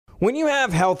When you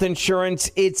have health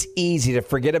insurance, it's easy to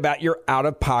forget about your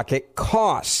out-of-pocket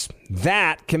costs.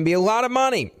 That can be a lot of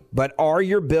money, but are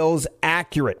your bills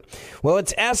accurate? Well,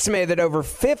 it's estimated that over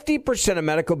 50% of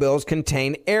medical bills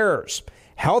contain errors.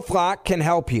 HealthLock can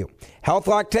help you.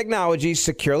 HealthLock technology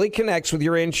securely connects with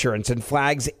your insurance and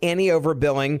flags any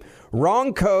overbilling,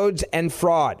 wrong codes, and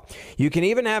fraud. You can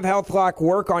even have HealthLock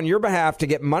work on your behalf to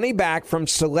get money back from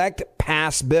select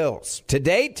past bills. To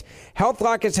date,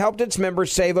 HealthLock has helped its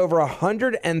members save over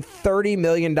 $130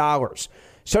 million.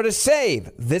 So to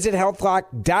save, visit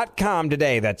healthlock.com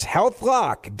today. That's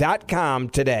healthlock.com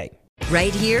today.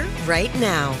 Right here, right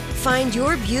now. Find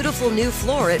your beautiful new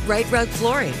floor at Right Rug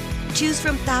Flooring. Choose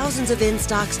from thousands of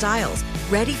in-stock styles,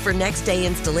 ready for next day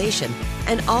installation,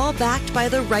 and all backed by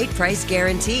the right price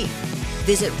guarantee.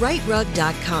 Visit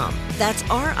rightrug.com. That's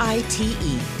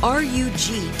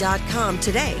RITERUG.com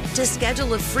today to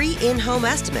schedule a free in-home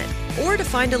estimate or to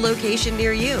find a location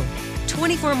near you.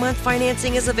 24-month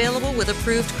financing is available with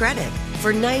approved credit.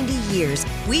 For 90 years,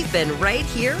 we've been right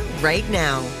here, right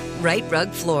now. Right Rug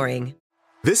Flooring.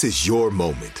 This is your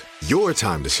moment, your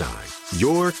time to shine,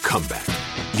 your comeback.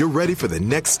 You're ready for the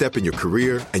next step in your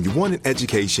career, and you want an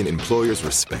education employers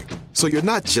respect. So you're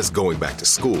not just going back to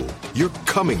school, you're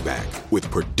coming back with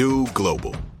Purdue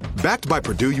Global. Backed by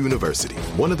Purdue University,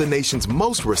 one of the nation's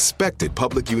most respected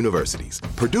public universities,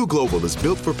 Purdue Global is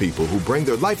built for people who bring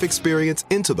their life experience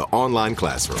into the online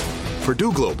classroom.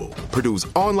 Purdue Global, Purdue's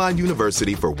online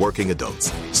university for working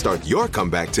adults. Start your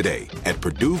comeback today at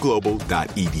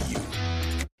purdueglobal.edu.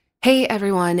 Hey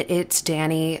everyone, it's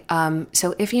Danny.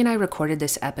 So Iffy and I recorded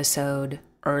this episode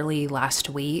early last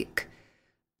week,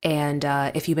 and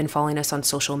if you've been following us on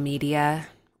social media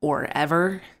or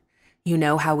ever, you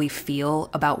know how we feel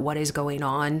about what is going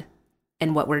on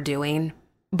and what we're doing.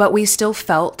 But we still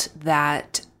felt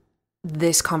that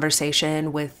this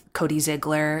conversation with Cody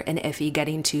Ziegler and Iffy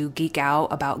getting to geek out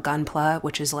about Gunpla,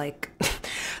 which is like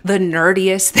the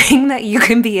nerdiest thing that you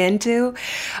can be into,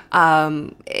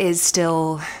 is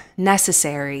still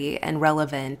necessary and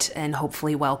relevant and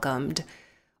hopefully welcomed.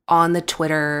 On the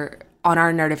Twitter, on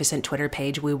our Nerdificent Twitter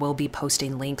page, we will be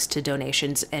posting links to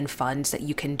donations and funds that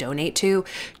you can donate to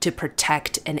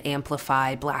protect and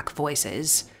amplify Black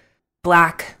voices.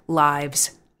 Black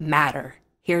Lives Matter.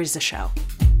 Here's the show.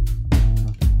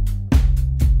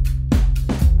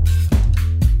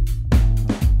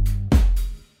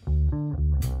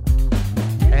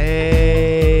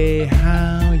 Hey,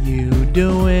 how you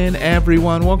doing,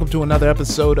 everyone? Welcome to another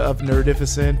episode of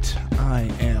Nerdificent. I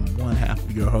am one half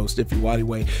of your host, Iffy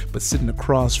Wadiway, but sitting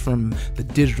across from the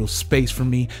digital space from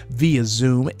me via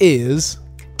Zoom is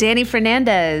Danny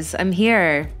Fernandez. I'm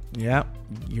here. Yeah,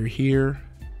 you're here.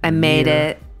 I made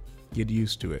it. Get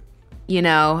used to it. You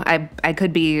know, I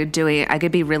could be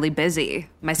really busy.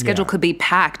 My schedule could be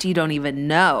packed. You don't even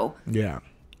know. Yeah.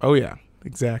 Oh, yeah.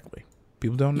 Exactly.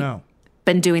 People don't know.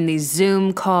 Been doing these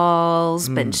Zoom calls,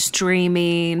 been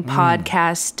streaming,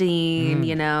 podcasting,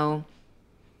 you know,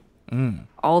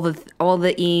 all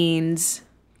the eens.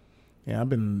 Yeah, I've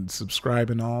been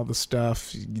subscribing to all the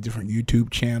stuff, different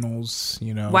YouTube channels,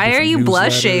 you know. Why are you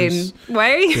blushing?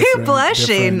 Why are you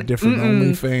blushing? Different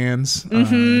OnlyFans.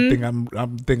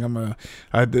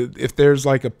 If there's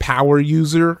like a power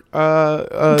user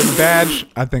badge,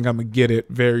 I think I'm gonna get it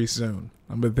very soon.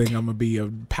 I'm gonna be a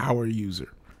power user.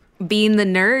 Being the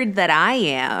nerd that I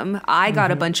am, I got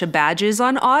a bunch of badges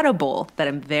on Audible that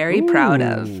I'm very proud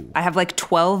of. I have like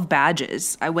 12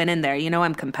 badges. I went in there. You know,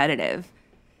 I'm competitive.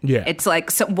 Yeah. It's like,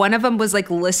 so one of them was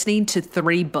like listening to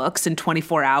 3 books in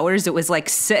 24 hours. It was like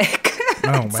sick.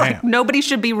 Oh, it's man. Like, nobody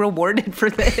should be rewarded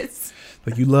for this.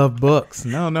 Like, you love books.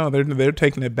 No, they're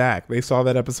taking it back. They saw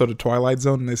that episode of Twilight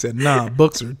Zone and they said, nah,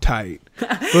 books are tight.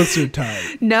 Books are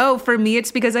tight. No, for me,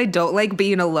 it's because I don't like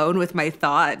being alone with my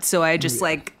thoughts. So I just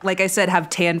like I said, have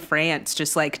Tan France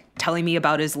just like telling me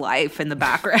about his life in the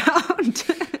background.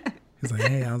 He's like,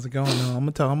 hey, how's it going? No,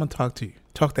 I'm gonna talk to you.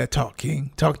 Talk that talk,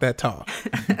 King. Talk that talk.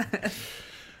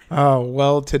 Oh,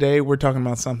 well, today we're talking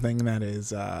about something that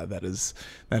is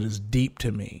deep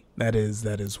to me. That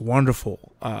is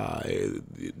wonderful.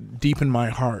 Deep in my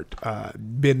heart.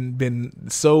 Been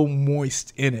so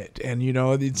moist in it. And, you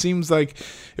know, it seems like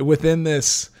within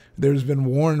this, there's been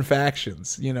warring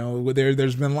factions. You know,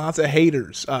 there's been lots of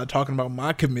haters talking about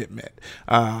my commitment.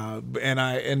 And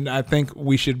I think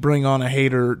we should bring on a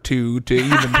hater to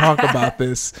even talk about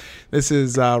this. This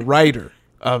is writer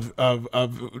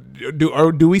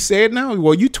do we say it now?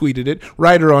 Well, you tweeted it.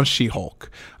 Writer on She-Hulk,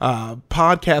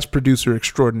 podcast producer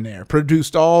extraordinaire,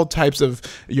 produced all types of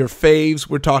your faves.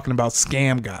 We're talking about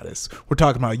Scam Goddess. We're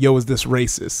talking about Yo, Is This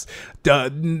Racist?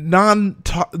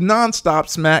 Non-stop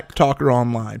smack talker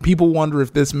online. People wonder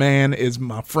if this man is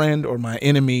my friend or my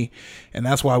enemy, and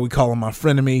that's why we call him my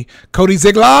frenemy, Cody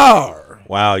Ziegler.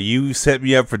 Wow, you set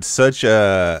me up for such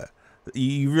a...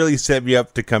 You really set me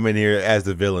up to come in here as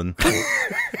the villain.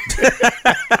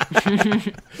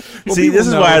 See, this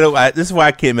is why this is why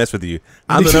I can't mess with you.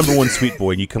 I'm the number one sweet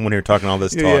boy, and you come in here talking all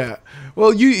this talk. Yeah.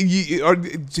 Well, you are.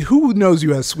 Who knows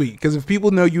you as sweet? Because if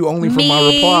people know you only from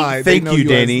my reply, they know you,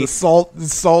 Danny, as the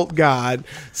salt god,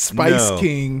 Spice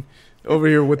King, over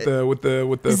here with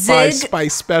the Zig,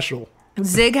 5-spice special.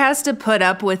 Zig has to put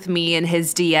up with me in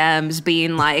his DMs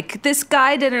being like, this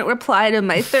guy didn't reply to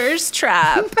my thirst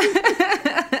trap.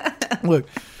 Look,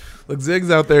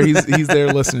 Zig's out there. He's there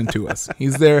listening to us.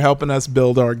 He's there helping us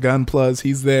build our gun plus.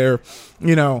 He's there,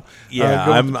 Yeah,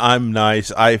 I'm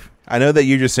nice. I know that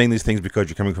you're just saying these things because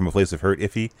you're coming from a place of hurt,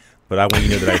 Iffy, but I want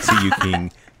you to know that I see you,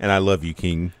 King, and I love you,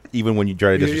 King, even when you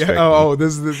try to disrespect me. Oh,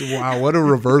 this wow, what a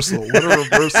reversal. What a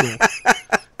reversal.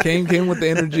 Came with the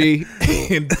energy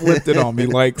and flipped it on me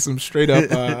like some straight up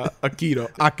Akito.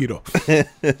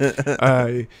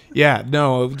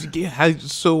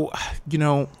 So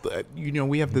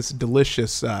we have this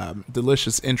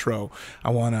delicious intro. I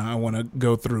wanna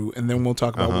go through, and then we'll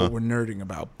talk about what we're nerding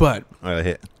about. But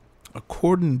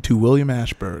according to William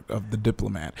Ashburg of The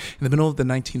Diplomat, in the middle of the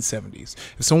 1970s,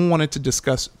 if someone wanted to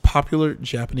discuss popular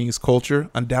Japanese culture,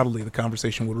 undoubtedly the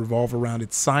conversation would revolve around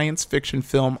its science fiction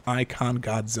film icon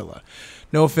Godzilla.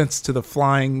 No offense to the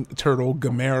flying turtle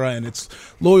Gamera and its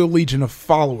loyal legion of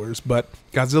followers, but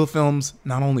Godzilla films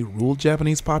not only ruled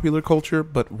Japanese popular culture,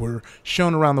 but were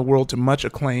shown around the world to much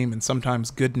acclaim and sometimes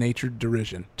good-natured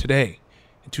derision. Today,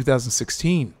 in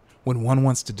 2016, when one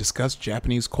wants to discuss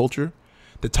Japanese culture,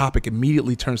 the topic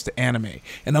immediately turns to anime.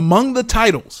 And among the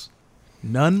titles,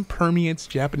 none permeates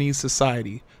Japanese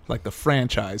society like the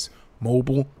franchise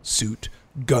Mobile Suit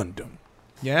Gundam.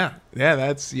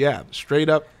 That's straight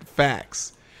up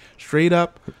facts. Straight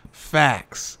up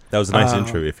facts. That was a nice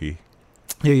intro, Iffy.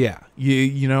 Yeah.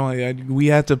 We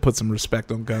had to put some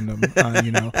respect on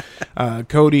Gundam.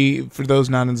 Cody, for those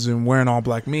not in Zoom, wearing all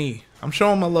black. Me, I'm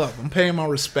showing my love. I'm paying my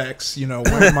respects.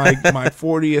 Wearing my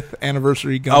 40th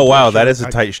anniversary Gundam. Oh wow, that is a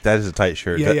tight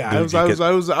shirt. Yeah. I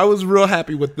was real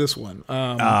happy with this one.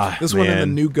 This one and the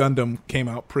new Gundam came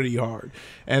out pretty hard.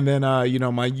 And then my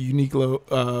Uniqlo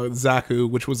Zaku,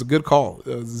 which was a good call.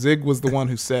 Zig was the one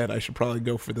who said I should probably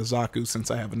go for the Zaku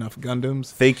since I have enough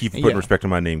Gundams. Thank you for putting respect on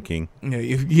my name, King.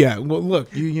 Yeah. Well,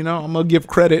 look, I'm gonna give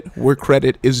credit where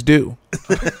credit is due.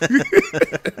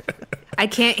 I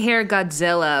can't hear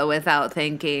Godzilla without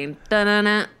thinking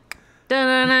da-na-na,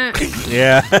 da-na-na.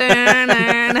 Yeah.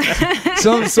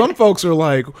 Some folks are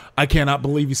like, I cannot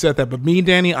believe you said that, but me and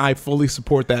Danny, I fully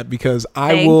support that because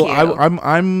I'm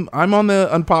on the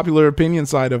unpopular opinion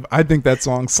side of I think that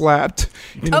song slapped.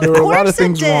 There were a lot of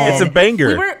things wrong. It's a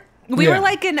banger. We were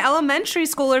like in elementary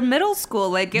school or middle school.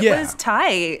 Like, it was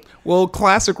tight. Well,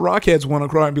 classic rockheads want to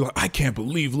cry and be like, I can't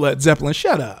believe Led Zeppelin.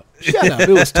 Shut up. It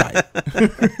was tight.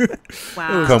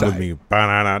 Wow. Come with me.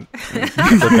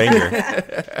 It's a banger.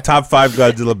 Top 5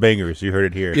 Godzilla bangers. You heard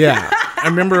it here. Yeah. I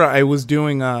remember I was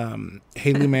doing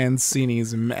Haley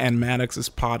Mancini's and Maddox's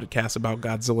podcast about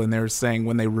Godzilla, and they were saying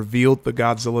when they revealed the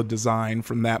Godzilla design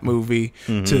from that movie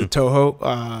to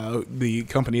Toho, the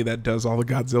company that does all the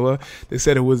Godzilla, they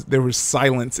said there was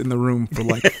silence in the room for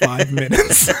like 5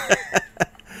 minutes.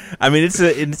 I mean, it's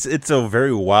a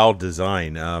very wild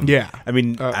design. I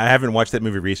mean, I haven't watched that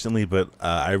movie recently, but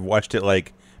I watched it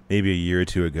like maybe a year or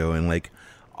two ago, and like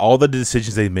all the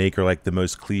decisions they make are like the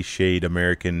most cliched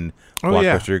American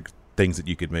blockbuster things that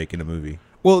you could make in a movie.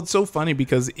 Well, it's so funny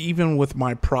because even with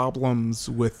my problems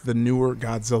with the newer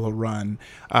Godzilla run,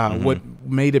 what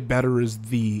made it better is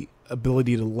the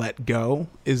ability to let go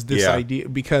is this idea,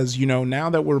 because now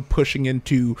that we're pushing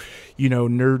into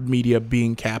nerd media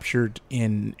being captured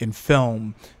in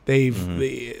film,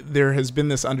 there has been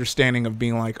this understanding of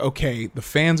being like, okay, the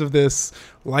fans of this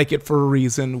like it for a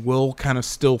reason. We'll kind of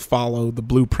still follow the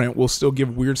blueprint. We'll still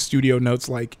give weird studio notes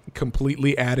like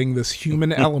completely adding this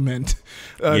human element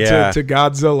to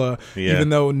Godzilla, even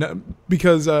though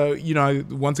because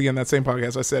once again, that same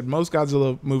podcast I said most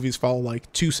Godzilla movies follow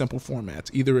like two simple formats.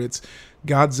 Either it's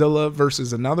Godzilla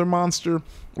versus another monster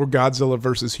or Godzilla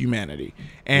versus humanity.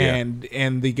 And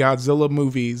the Godzilla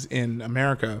movies in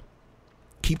America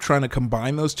keep trying to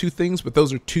combine those two things, but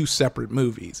those are two separate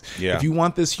movies. Yeah. If you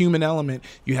want this human element,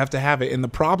 you have to have it. And the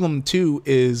problem too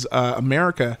is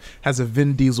America has a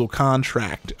Vin Diesel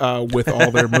contract with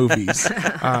all their movies.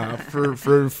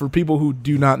 For people who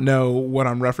do not know what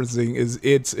I'm referencing, is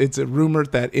it's a rumor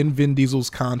that in Vin Diesel's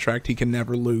contract he can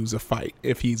never lose a fight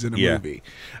if he's in a movie.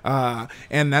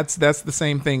 And that's the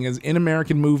same thing as in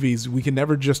American movies, we can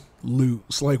never just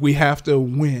lose. Like, we have to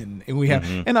win, and we have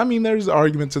and I mean there's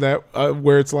arguments to that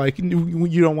where it's like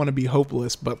you don't want to be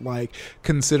hopeless, but like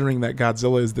considering that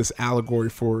Godzilla is this allegory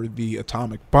for the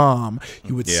atomic bomb,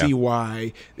 you would see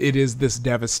why it is this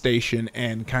devastation,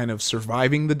 and kind of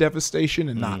surviving the devastation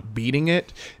and not beating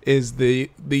it is the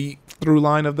through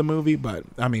line of the movie. But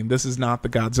I mean, this is not the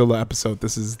Godzilla episode,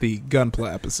 this is the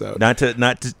Gunpla episode. Not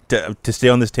to stay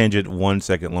on this tangent 1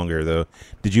 second longer though,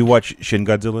 did you watch Shin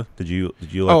Godzilla? Did you like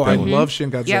that one? Love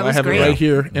Shin Godzilla. Yeah, I have great. it right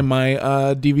here in my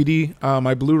DVD,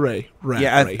 my Blu-ray rack.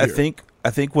 Yeah, right I here.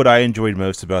 think what I enjoyed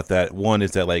most about that one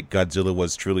is that like Godzilla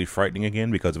was truly frightening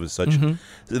again, because it was such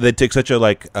they took such a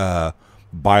like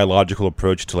biological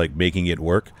approach to like making it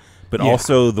work, but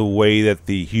also the way that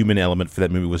the human element for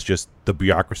that movie was just the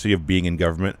bureaucracy of being in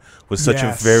government was such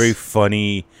a very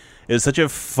funny. It was such a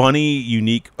funny,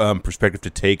 unique perspective to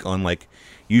take on like.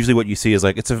 Usually, what you see is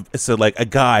like it's a like a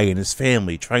guy and his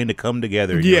family trying to come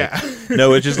together.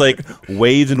 No, it's just like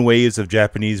waves and waves of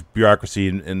Japanese bureaucracy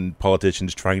and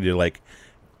politicians trying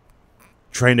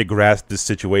to grasp this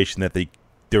situation that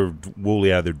they're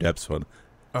woolly out of their depths on.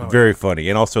 Very funny,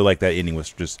 and also like that ending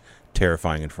was just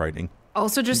terrifying and frightening.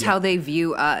 Also, just how they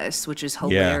view us, which is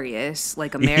hilarious.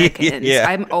 Like Americans,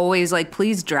 I'm always like,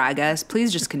 please drag us.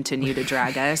 Please just continue to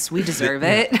drag us. We deserve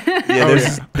it.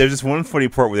 There's this one funny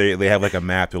part where they have like a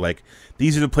map. They're like,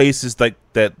 these are the places like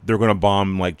that they're going to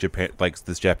bomb, like Japan, like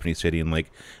this Japanese city, and like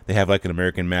they have like an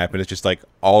American map, and it's just like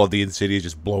all of the cities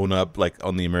just blown up like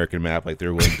on the American map. Like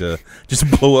they're willing to just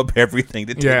blow up everything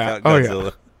to take out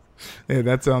Godzilla. Yeah,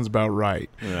 that sounds about right.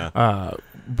 Yeah.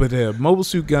 But Mobile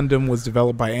Suit Gundam was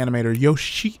developed by animator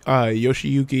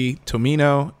Yoshiyuki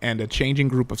Tomino and a changing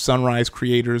group of Sunrise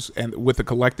creators, and with the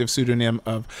collective pseudonym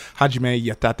of Hajime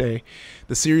Yatate.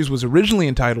 The series was originally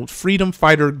entitled Freedom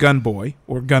Fighter Gunboy,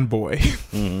 or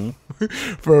Gunboy,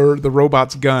 for the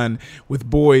robot's gun, with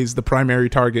boys the primary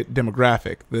target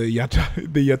demographic. The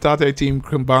Yatate team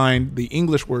combined the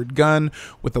English word gun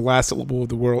with the last syllable of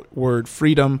the word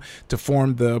freedom to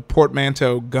form the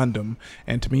portmanteau Gundam,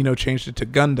 and Tomino changed it to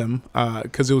Gundam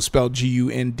because it was spelled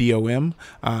Gundom,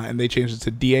 and they changed it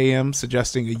to DAM,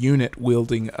 suggesting a unit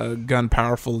wielding a gun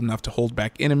powerful enough to hold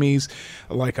back enemies,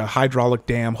 like a hydraulic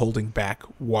dam holding back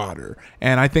water.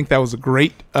 And I think that was a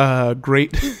great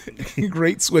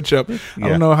switch up. I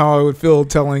don't know how I would feel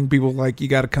telling people like, you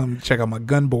got to come check out my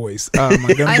gun boys.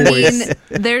 Mean,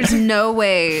 there's no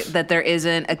way that there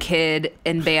isn't a kid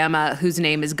in Bama whose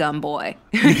name is Gunboy.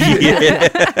 Tell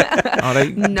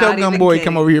Gunboy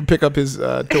come over here and pick up his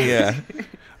toy.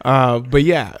 But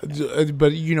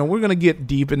you know, we're gonna get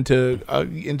deep into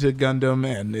Gundam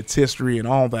and its history and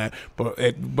all that.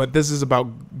 But this is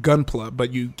about Gunpla.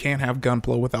 But you can't have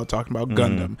Gunpla without talking about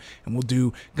Gundam. And we'll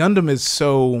do Gundam is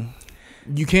so.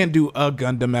 You can't do a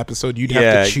Gundam episode. You'd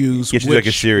have to choose which like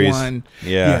a series. One.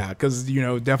 Yeah, because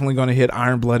definitely going to hit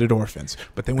Iron-Blooded Orphans.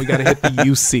 But then we got to hit the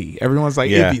UC. Everyone's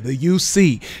like, Ibby, the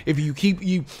UC. If you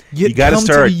got to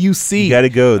start to the UC. You got to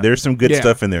go. There's some good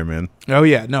stuff in there, man. Oh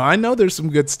yeah, no, I know there's some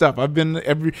good stuff.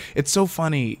 It's so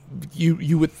funny.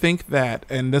 You would think that,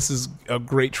 and this is a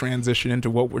great transition into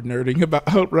what we're nerding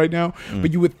about right now.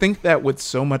 But you would think that with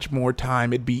so much more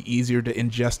time, it'd be easier to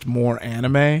ingest more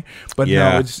anime. But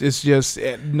no, it's just.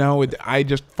 I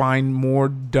just find more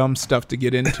dumb stuff to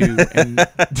get into. And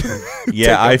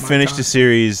I finished the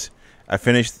series.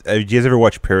 Did you guys ever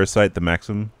watch Parasite, the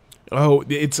Maxim? Oh,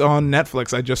 it's on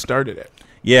Netflix. I just started it.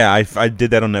 Yeah, I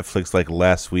did that on Netflix like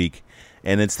last week,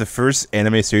 and it's the first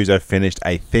anime series I've finished,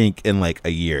 I think, in like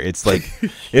a year. It's like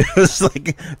it was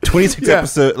like 26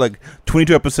 episodes, like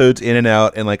 22 episodes in and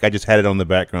out, and like I just had it on the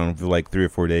background for like 3 or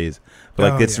 4 days.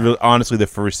 But like really, honestly, the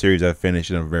first series I've finished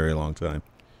in a very long time.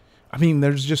 I mean,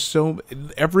 there's just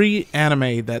every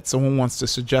anime that someone wants to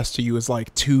suggest to you is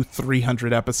like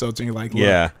 200-300 episodes, and you're like,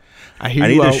 look, I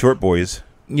need the short boys.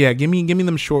 Yeah, give me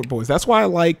them short boys. That's why I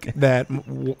like that.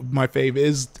 My fave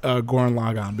is Gurren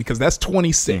Lagann, because that's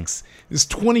 26. It's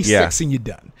 26 and you're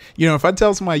done. If I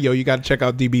tell somebody, you got to check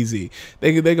out DBZ,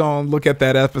 they gonna look at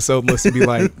that episode list and be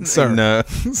like, sir, no,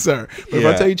 sir. But if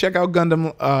I tell you check out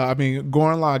Gurren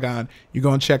Lagann, you're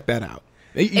gonna check that out.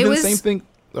 You do the same thing.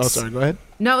 Oh, sorry. Go ahead.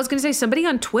 No, I was going to say somebody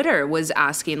on Twitter was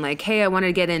asking like, hey, I want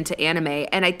to get into anime.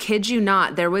 And I kid you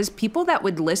not, there was people that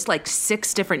would list like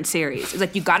 6 different series. It's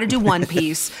like, you got to do One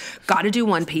Piece, got to do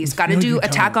One Piece, got to do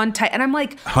Attack on Titan. And I'm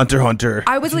like, Hunter.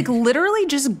 I was like, literally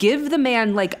just give the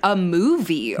man like a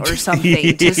movie or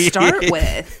something to start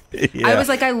with. Yeah. I was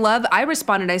like, I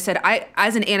responded, I said,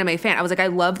 as an anime fan, I was like, I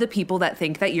love the people that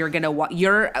think that you're going to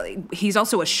he's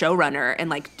also a showrunner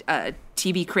and like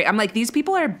TV creator. I'm like, these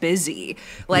people are busy.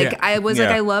 Like, I was like,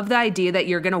 I love the idea that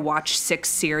you're going to watch 6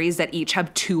 series that each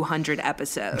have 200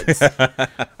 episodes.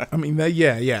 I mean,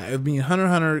 I mean, Hunter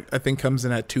x Hunter, I think, comes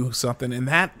in at 2 something. And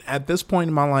that, at this point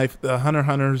in my life, the Hunter x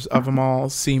Hunters of them all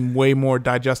seem way more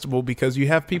digestible because you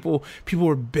have people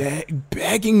are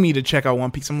begging me to check out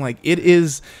One Piece. I'm like, it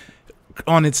is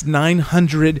on its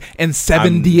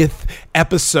 970th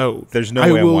episode. There's no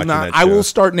way I'm watching that show. I will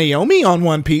start Naomi on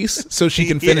One Piece so she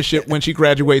can finish it when she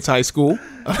graduates high school.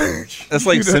 That's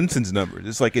like Simpsons numbers.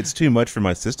 It's like it's too much for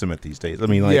my system at these days. I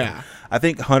mean, like, I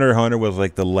think Hunter x Hunter was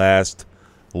like the last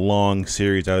long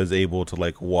series I was able to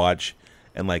like watch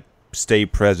and like stay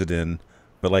present in.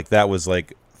 But like that was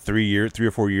like 3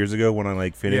 or 4 years ago when I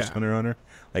like finished Hunter x Hunter.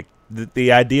 Like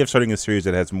the idea of starting a series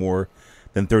that has more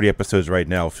than 30 episodes right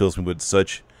now fills me with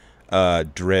such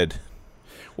dread.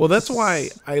 Well, that's why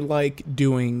I like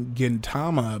doing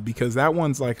Gintama, because that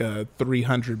one's like a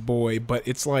 300 boy, but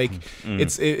it's like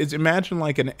it's imagine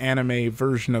like an anime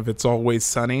version of It's Always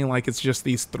Sunny. Like it's just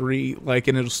these 3, like,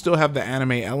 and it'll still have the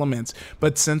anime elements,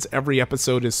 but since every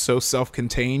episode is so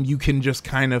self-contained, you can just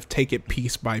kind of take it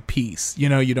piece by piece. You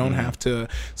know, you don't have to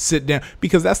sit down,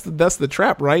 because that's the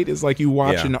trap, right? Is like you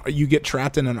watch you get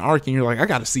trapped in an arc and you're like, I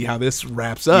got to see how this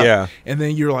wraps up. And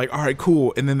then you're like, all right,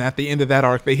 cool. And then at the end of that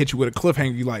arc, they hit you with a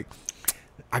cliffhanger. You're like,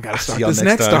 I gotta start this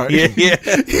next arc.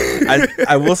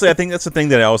 I will say, I think that's the thing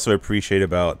that I also appreciate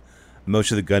about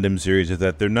most of the Gundam series is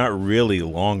that they're not really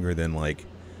longer than like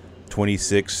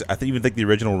 26. I think the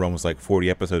original run was like 40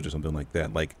 episodes or something like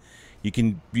that. Like you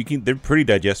can they're pretty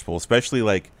digestible, especially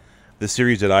like the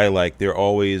series that I like. They were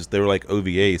like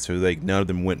OVA, so like none of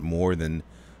them went more than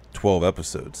 12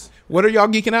 episodes. What are y'all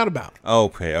geeking out about?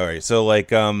 Okay, all right. So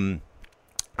like I'm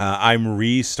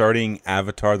restarting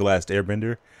Avatar: The Last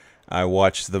Airbender. I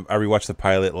rewatched the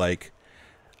pilot like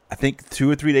I think 2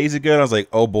 or 3 days ago. And I was like,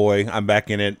 oh boy, I'm back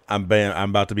in it. I'm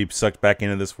about to be sucked back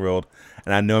into this world,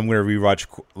 and I know I'm going to rewatch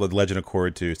The Legend of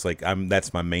Korra too. It's like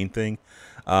that's my main thing.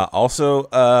 Also,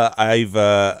 I've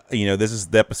this is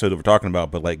the episode that we're talking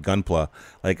about, but like Gunpla,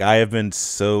 like I have been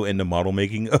so into model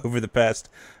making over the past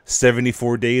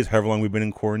 74 days, however long we've been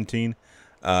in quarantine.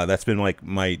 That's been like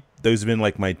those have been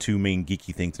like my 2 main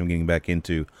geeky things I'm getting back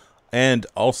into, and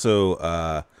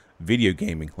also video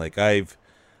gaming.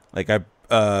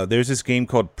 There's this game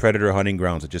called Predator Hunting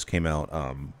Grounds that just came out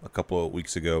a couple of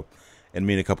weeks ago, and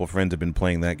me and a couple of friends have been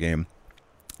playing that game,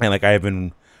 and like I have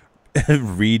been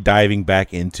re-diving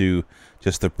back into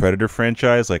just the Predator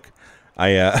franchise. Like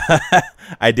I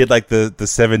I did like the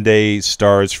 7-day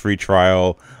Stars free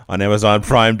trial on Amazon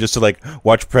Prime just to like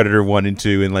watch Predator 1 and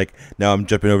 2, and like now I'm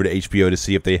jumping over to HBO to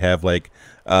see if they have like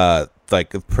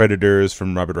Predators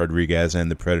from Robert Rodriguez and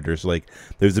the Predators. Like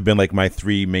those have been like my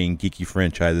 3 main geeky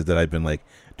franchises that I've been like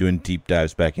doing deep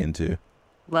dives back into.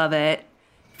 Love it.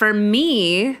 For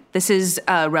me, this is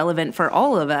relevant for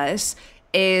all of us,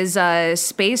 is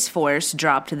Space Force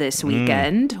dropped this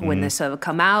weekend when this will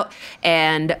come out,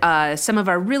 and some of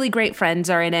our really great friends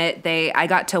are in it. I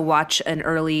got to watch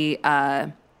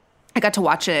I got to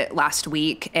watch it last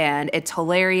week, and it's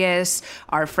hilarious.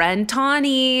 Our friend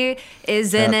Tawny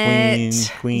is in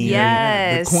it. Queen.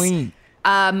 Yes. The queen.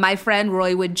 My friend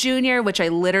Roy Wood Jr., which I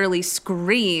literally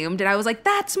screamed, and I was like,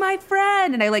 that's my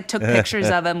friend. And I like took pictures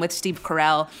of him with Steve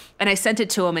Carell, and I sent it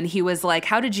to him, and he was like,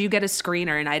 how did you get a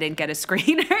screener? And I didn't get a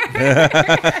screener.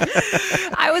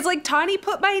 I was like, Tawny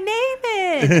put my name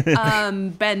in.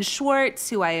 Ben Schwartz,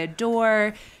 who I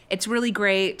adore. It's really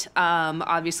great,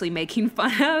 obviously making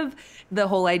fun of the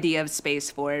whole idea of Space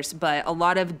Force, but a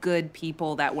lot of good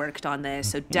people that worked on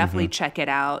this, so definitely check it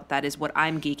out. That is what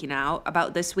I'm geeking out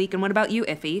about this week. And what about you,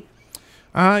 Iffy?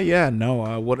 What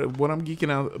I'm geeking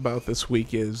out about this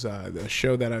week is the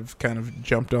show that I've kind of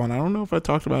jumped on. I don't know if I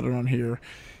talked about it on here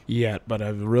yet, but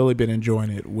I've really been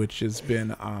enjoying it, which has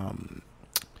been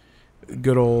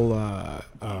good old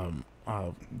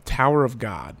Tower of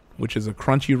God, which is a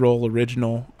Crunchyroll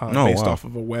original based off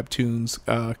of a Webtoons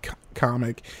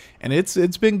comic, and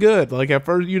it's been good. Like at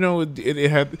first, it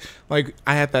had like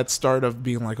I had that start of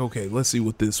being like, okay, let's see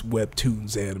what this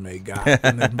Webtoons anime got,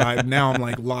 and then by now I'm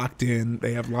like locked in.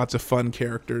 They have lots of fun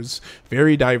characters,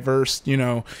 very diverse.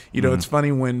 It's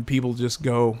funny when people just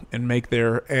go and make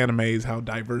their animes how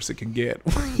diverse it can get.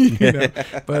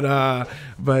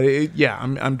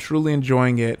 I'm truly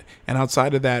enjoying it. And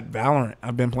outside of that, Valorant.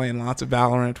 I've been playing lots of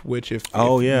Valorant, which if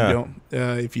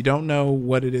you don't know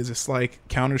what it is, it's like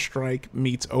Counter-Strike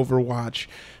meets Overwatch.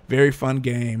 Very fun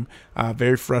game,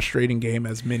 very frustrating game,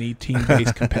 as many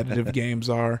team-based competitive games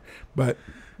are. But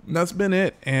that's been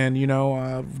it. And,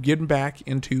 getting back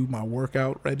into my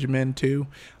workout regimen, too.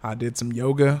 I did some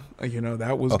yoga.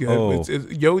 That was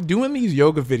good. Doing these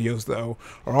yoga videos, though,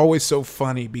 are always so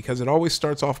funny because it always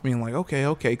starts off being like,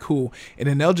 okay, cool. And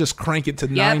then they'll just crank it to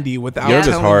 90 without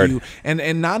telling you.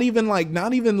 And not even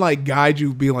guide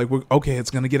you, be like, okay,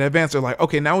 it's going to get advanced. They're like,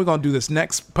 okay, now we're going to do this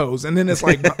next pose. And then it's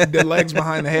like the legs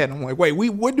behind the head. I'm like, wait,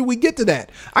 when do we get to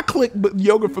that? I clicked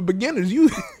yoga for beginners.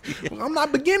 I'm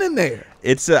not beginning there.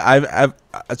 It's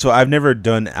I've never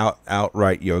done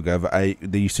outright yoga.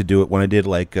 They used to do it when I did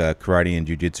like karate and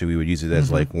jiu-jitsu. We would use it as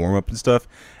like warm up and stuff.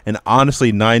 And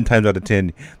honestly, 9 times out of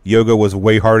 10, yoga was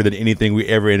way harder than anything we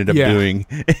ever ended up doing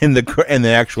in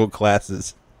the actual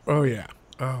classes. Oh yeah.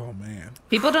 Oh man.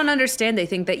 People don't understand. They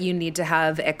think that you need to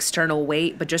have external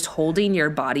weight, but just holding your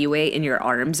body weight and your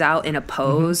arms out in a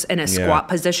pose in a squat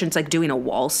position, it's like doing a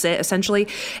wall sit essentially.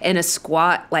 In a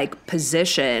squat like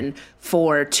position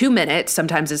for 2 minutes,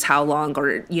 sometimes is how long,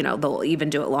 or they'll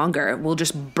even do it longer, will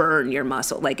just burn your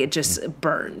muscle. Like it just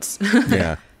burns.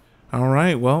 Yeah. All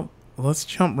right. Well, let's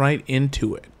jump right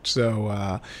into it.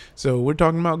 So we're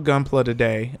talking about Gunpla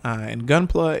today, and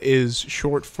Gunpla is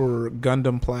short for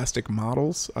Gundam Plastic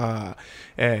Models, or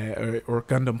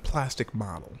Gundam Plastic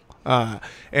Model.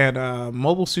 And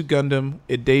Mobile Suit Gundam,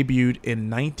 it debuted in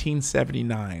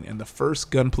 1979, and the first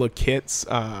Gunpla kits,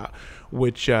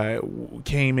 which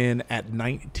came in at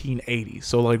 1980.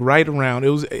 So like right around,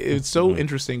 it's so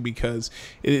interesting because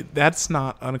that's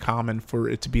not uncommon for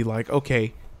it to be like,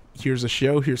 okay, here's a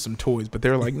show, here's some toys, but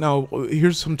they're like, no,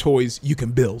 here's some toys you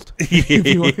can build. And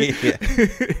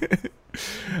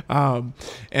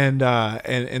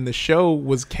the show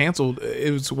was canceled.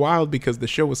 It was wild because the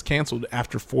show was canceled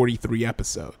after 43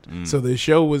 episodes. So the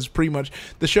show was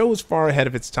far ahead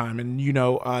of its time. And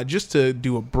just to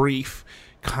do a brief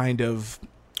kind of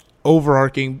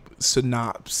overarching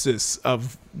synopsis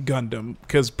of Gundam,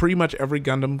 because pretty much every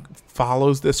Gundam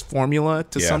follows this formula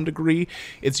to some degree.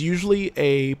 It's usually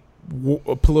a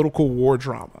political war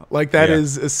drama. Like that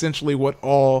is essentially what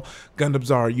all Gundams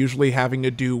are, usually having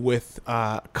to do with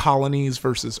colonies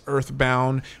versus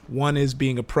Earthbound. One is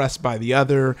being oppressed by the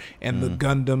other, and the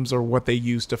Gundams are what they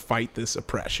use to fight this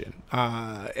oppression.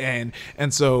 And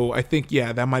so I think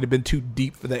that might have been too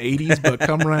deep for the 80s, but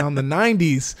come around the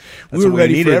 90s, we were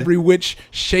ready for every which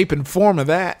shape and form of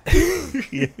that.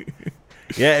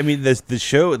 Yeah, I mean the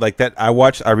show like that. I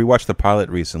rewatched the pilot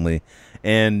recently,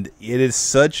 and it is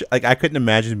such like I couldn't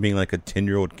imagine being like a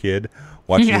 10-year-old kid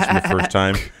watching this for the first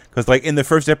time, because like in the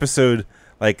first episode,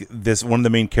 like this one of the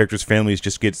main characters' families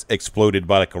just gets exploded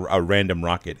by like a random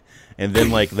rocket, and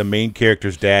then like the main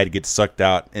character's dad gets sucked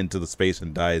out into the space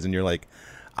and dies, and you're like,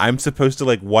 I'm supposed to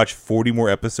like watch 40 more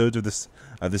episodes of this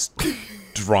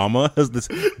drama, this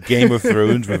Game of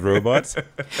Thrones with robots.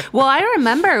 Well, I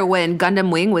remember when Gundam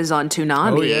Wing was on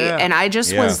Toonami, and I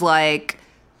just was like,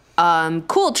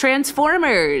 cool,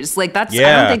 Transformers. Like that's, I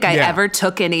don't think I ever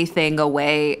took anything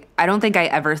away. I don't think I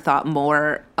ever thought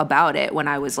more about it when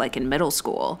I was like in middle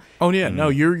school. Oh yeah, no,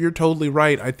 you're totally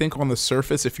right. I think on the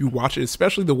surface, if you watch it,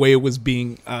 especially the way it was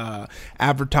being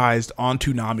advertised on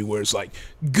Toonami, where it's like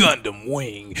Gundam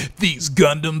Wing, these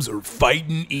Gundams are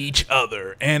fighting each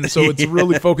other, and so it's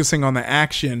really focusing on the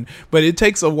action. But it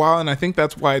takes a while, and I think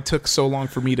that's why it took so long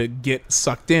for me to get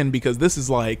sucked in, because this is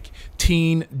like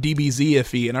teen DBZ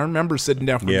iffy. And I remember sitting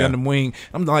down for Gundam Wing.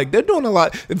 I'm like, they're doing a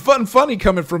lot, and funny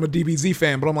coming from a DBZ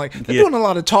fan, but I'm like, they're doing a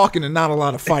lot of talking and not a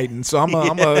lot of fighting. So I'm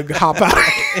gonna hop out.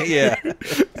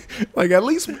 Like at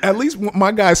least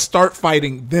my guys start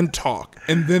fighting, then talk,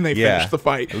 and then they finish the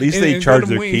fight. At least they charge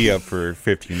their key up for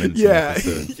 15 minutes.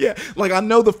 Like I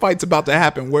know the fight's about to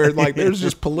happen, where like there's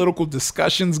just political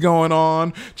discussions going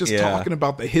on, just talking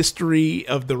about the history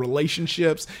of the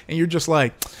relationships, and you're just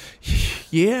like,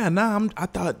 I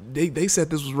thought they said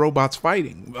this was robots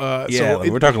fighting. So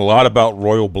we're talking a lot about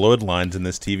royal bloodlines in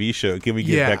this TV show. Can we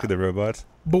get back to the robots?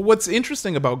 But what's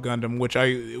interesting about Gundam,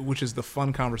 which is the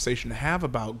fun conversation to have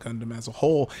about Gundam as a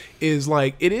whole, is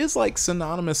like it is like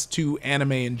synonymous to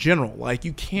anime in general. Like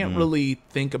you can't really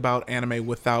think about anime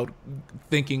without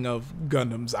thinking of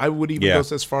Gundams. I would even go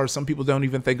as far as some people don't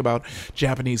even think about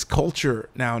Japanese culture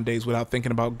nowadays without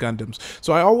thinking about Gundams.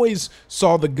 So I always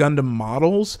saw the Gundam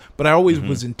models, but I always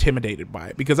was intimidated by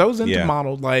it because I was into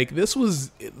model. Like this was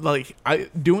like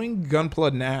doing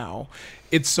Gunpla now.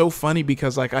 It's so funny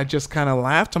because like I just kind of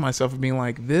laughed to myself and being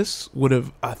like, this would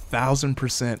have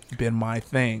 1,000% been my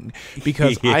thing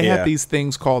because I had these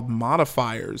things called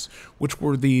modifiers, which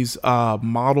were these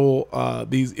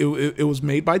it was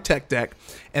made by Tech Deck,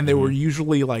 and they were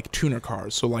usually like tuner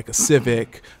cars, so like a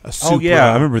Civic, a Supra. Oh yeah,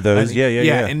 I remember those.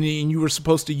 Yeah. And you were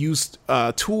supposed to use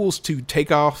tools to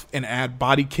take off and add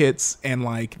body kits and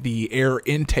like the air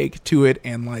intake to it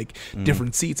and like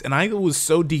different seats. And I was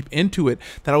so deep into it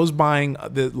that I was buying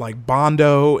the like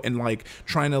Bondo and like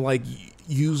trying to like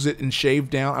use it and shave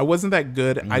down. I wasn't that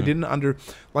good. I didn't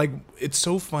it's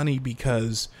so funny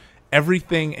because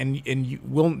everything and you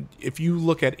will, if you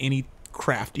look at any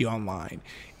crafty online,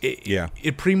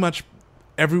 it pretty much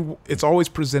it's always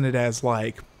presented as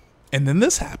like, and then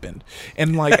this happened.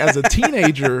 And like as a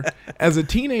teenager,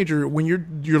 when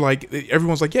you're like,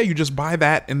 everyone's like, yeah, you just buy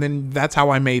that and then that's how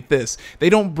I made this. They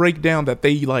don't break down that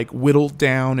they like whittled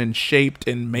down and shaped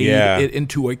and made it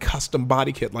into a custom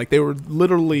body kit. Like they were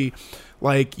literally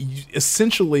like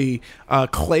essentially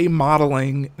clay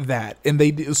modeling that.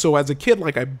 And so as a kid,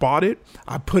 like I bought it,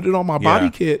 I put it on my body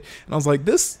kit, and I was like,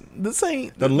 this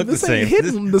ain't doesn't look this the ain't same.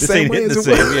 hitting the same way as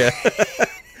it was. Yeah.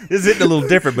 This is hitting a little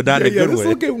different, but not in a good way. This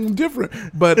look a little different.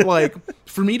 But like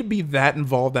for me to be that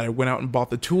involved that I went out and bought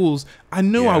the tools, I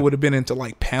knew I would have been into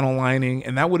like panel lining,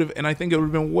 and and I think it would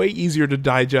have been way easier to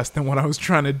digest than what I was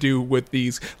trying to do with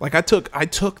these. Like I took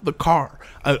the car,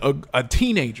 a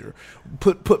teenager,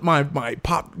 put my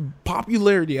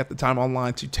popularity at the time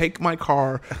online to take my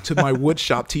car to my wood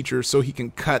shop teacher so he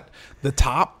can cut the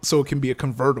top so it can be a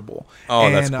convertible. Oh,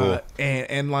 and, that's cool.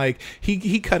 And like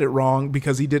he cut it wrong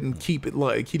because he didn't keep it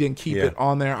it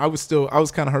on there. I was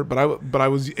kind of hurt, but I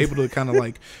was able to kind of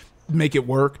like make it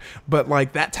work. But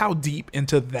like that's how deep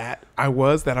into that I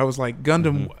was like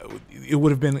Gundam. It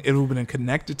would have been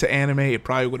connected to anime. It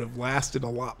probably would have lasted a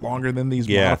lot longer than these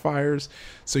modifiers.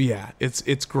 So yeah,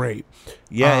 it's great.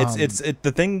 Yeah, it's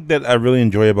the thing that I really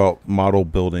enjoy about model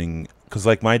building, because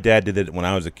like my dad did it when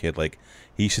I was a kid. Like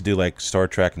he used to do like Star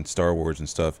Trek and Star Wars and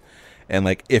stuff. And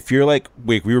like if you're like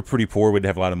we were pretty poor, we didn't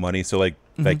have a lot of money, so like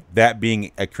that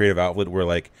being a creative outlet where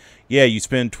like you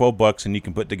spend $12 and you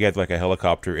can put together like a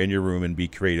helicopter in your room and be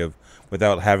creative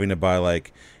without having to buy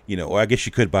like, or I guess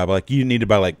you could buy, but like you need to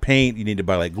buy like paint, you need to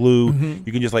buy like glue.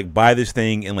 You can just like buy this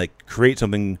thing and like create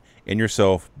something in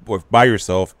yourself or by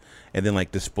yourself and then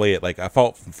like display it. Like I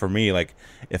felt for me, like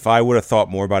if I would have thought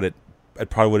more about it, it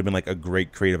probably would have been like a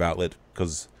great creative outlet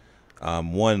because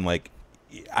one, like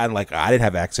I didn't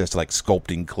have access to like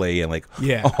sculpting clay and like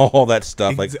all that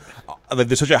stuff. Like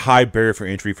there's such a high barrier for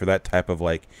entry for that type of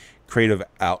like creative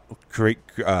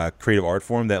art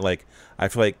form that like I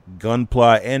feel like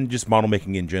Gunpla and just model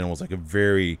making in general is like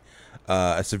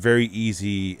it's a very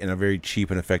easy and a very cheap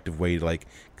and effective way to like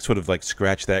sort of like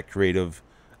scratch that creative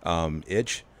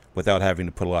itch without having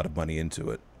to put a lot of money into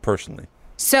it personally.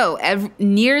 So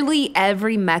nearly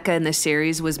every mecha in the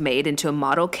series was made into a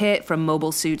model kit, from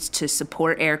mobile suits to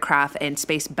support aircraft and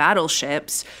space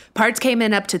battleships. Parts came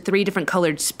in up to 3 different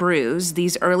colored sprues.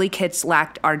 These early kits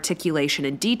lacked articulation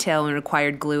and detail and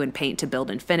required glue and paint to build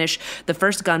and finish. The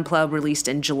first Gunpla, released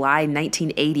in July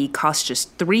 1980, cost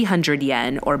just 300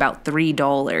 yen, or about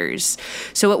 $3.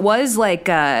 So it was like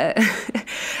I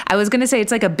was going to say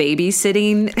it's like a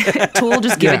babysitting tool.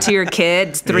 Just give it to your kid.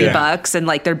 It's $3 and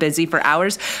like they're busy for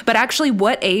hours. But actually,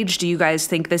 what age do you guys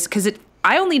think this? Because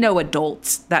I only know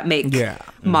adults that make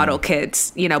model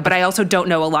kits, but I also don't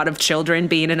know a lot of children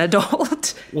being an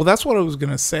adult. Well, that's what I was going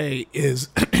to say is,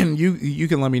 and you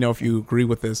can let me know if you agree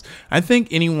with this. I think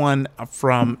anyone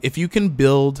if you can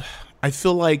build, I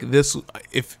feel like this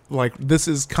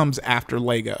comes after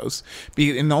Legos.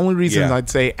 And the only reason I'd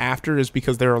say after is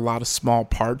because there are a lot of small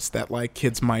parts that like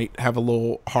kids might have a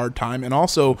little hard time. And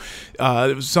also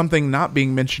something not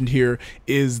being mentioned here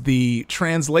is the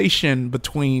translation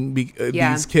between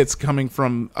these kits coming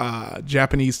from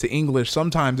Japanese to English.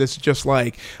 Sometimes it's just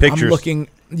like pictures. I'm looking.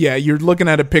 you're looking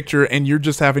at a picture and you're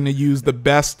just having to use the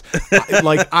best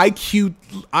like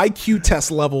IQ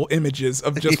test level images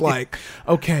of just like,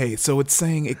 okay, so it's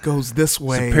saying it goes this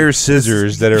way. It's a pair of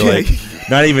scissors that are like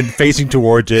not even facing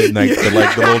towards it, and like the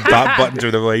little dot buttons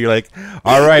are the way. You're like,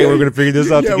 all right, we're gonna figure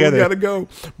this out together. We gotta go.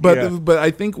 But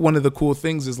I think one of the cool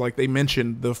things is, like they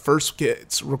mentioned, the first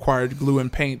kits required glue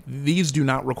and paint. These do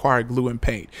not require glue and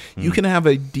paint. You can have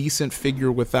a decent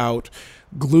figure without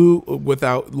glue,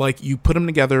 without, like, you put them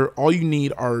together. All you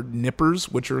need are nippers,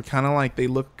 which are kind of like, they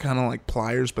look kind of like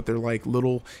pliers, but they're like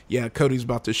little, Cody's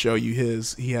about to show you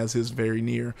his, he has his very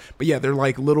near, but they're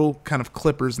like little kind of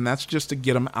clippers, and that's just to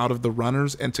get them out of the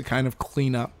runners and to kind of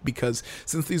clean up, because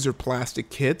since these are plastic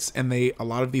kits and a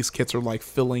lot of these kits are like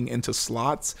filling into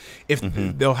slots, if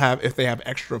they have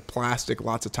extra plastic,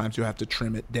 lots of times you have to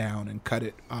trim it down and cut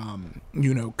it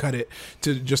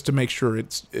to just to make sure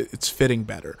it's fitting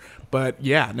better. But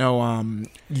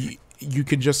you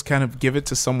can just kind of give it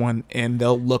to someone and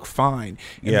they'll look fine.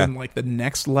 And then like the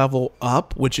next level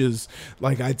up, which is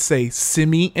like, I'd say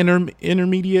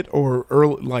intermediate or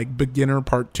early, like beginner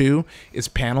part 2, is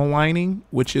panel lining,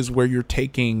 which is where you're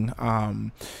taking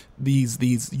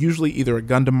these usually either a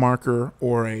Gundam marker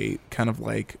or a kind of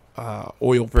like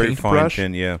oil paintbrush.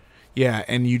 Yeah,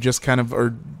 and you just kind of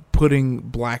are putting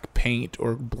black paint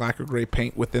or black or gray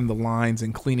paint within the lines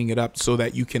and cleaning it up so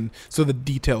that so the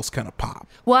details kind of pop.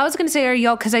 Well, I was going to say, are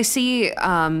y'all, because I see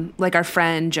like our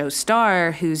friend Joe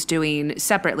Starr, who's doing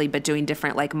separately but doing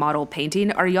different like model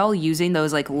painting. Are y'all using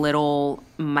those like little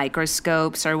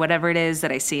microscopes or whatever it is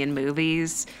that I see in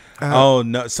movies? Oh,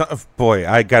 no. Boy,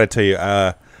 I got to tell you,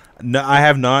 no, I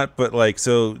have not, but like,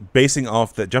 so jumping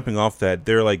off that,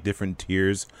 there are like different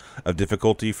tiers of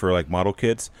difficulty for like model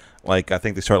kits. Like, I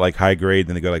think they start like high grade,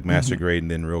 then they go like master grade,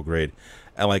 and then real grade.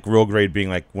 And like real grade being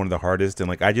like one of the hardest. And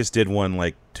like, I just did one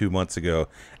like 2 months ago,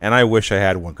 and I wish I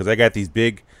had one, because I got these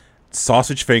big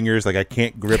sausage fingers. Like, I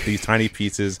can't grip these tiny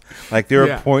pieces. Like,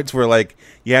 there are points where like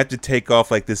you have to take off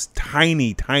like this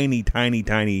tiny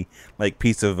like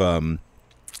piece of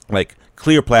like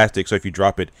clear plastic, so if you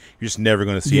drop it, you're just never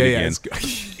going to see it again.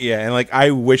 And like, I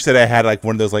wish that I had like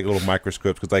one of those like little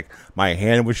microscopes, because like my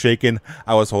hand was shaking,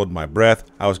 I was holding my breath,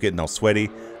 I was getting all sweaty.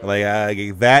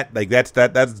 Like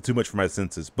that's too much for my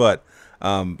senses. But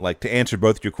like, to answer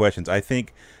both of your questions, I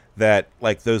think that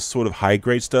like those sort of high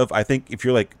grade stuff, I think if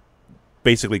you're like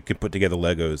basically can put together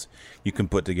Legos, you can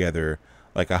put together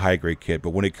like a high grade kit.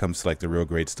 But when it comes to like the real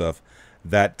grade stuff,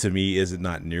 that to me is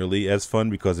not nearly as fun,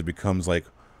 because it becomes like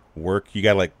work. You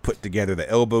gotta like put together the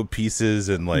elbow pieces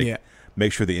and like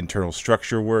make sure the internal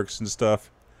structure works and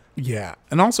stuff.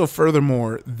 And also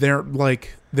furthermore, they're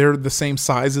the same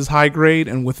size as high grade,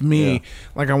 and with me,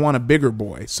 like, I want a bigger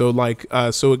boy, so like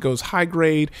so it goes high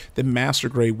grade, then master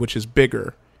grade, which is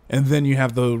bigger, and then you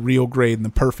have the real grade and the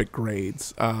perfect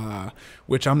grades,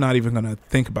 which I'm not even going to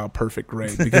think about perfect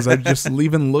grade, because I just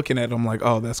even looking at it, I'm like,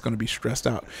 oh, that's going to be stressed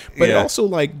out. But also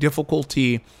like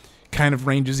difficulty kind of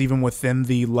ranges even within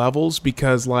the levels,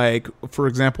 because like, for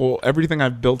example, everything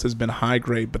I've built has been high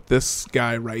grade, but this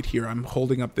guy right here, I'm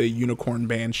holding up the Unicorn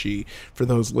Banshee for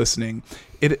those listening,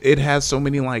 it has so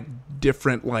many like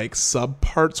different like sub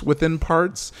parts within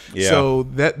parts, so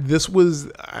that this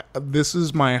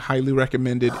is my highly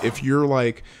recommended, if you're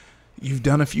like, you've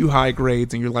done a few high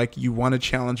grades and you're like, you want a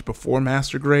challenge before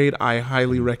master grade, I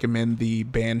highly recommend the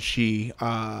Banshee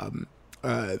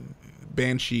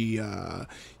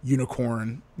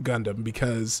Unicorn Gundam,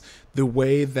 because the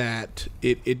way that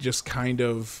it just kind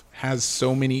of has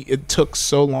so many, it took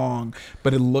so long,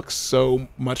 but it looks so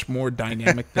much more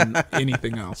dynamic than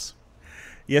anything else.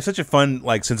 Such a fun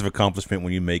like sense of accomplishment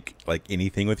when you make like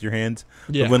anything with your hands.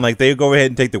 But when like they go ahead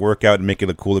and take the work out and make it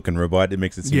a cool looking robot, it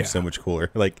makes it seem so much cooler.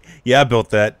 Like, I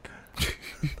built that.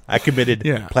 I committed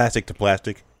plastic to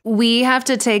plastic. We have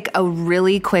to take a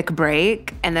really quick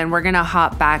break, and then we're going to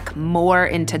hop back more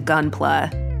into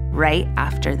Gunpla right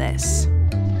after this.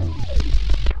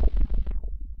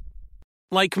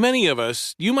 Like many of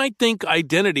us, you might think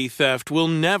identity theft will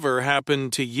never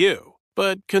happen to you.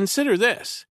 But consider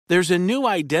this. There's a new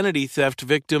identity theft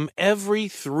victim every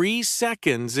 3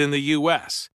 seconds in the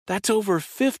U.S. That's over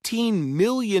 15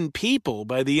 million people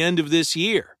by the end of this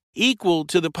year, equal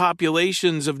to the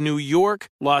populations of New York,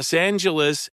 Los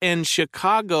Angeles, and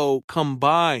Chicago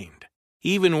combined.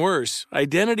 Even worse,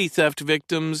 identity theft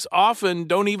victims often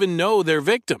don't even know they're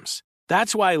victims.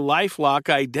 That's why LifeLock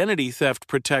Identity Theft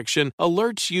Protection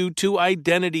alerts you to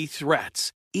identity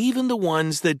threats, even the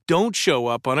ones that don't show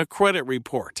up on a credit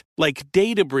report, like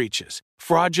data breaches,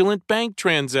 fraudulent bank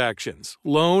transactions,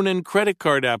 loan and credit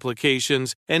card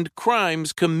applications, and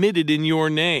crimes committed in your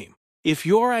name. If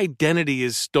your identity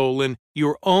is stolen,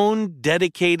 your own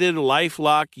dedicated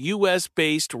LifeLock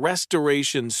U.S.-based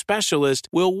restoration specialist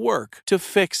will work to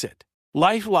fix it.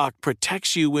 LifeLock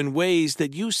protects you in ways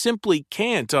that you simply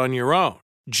can't on your own.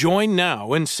 Join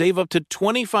now and save up to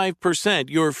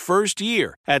 25% your first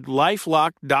year at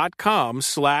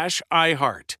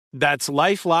LifeLock.com/iHeart. That's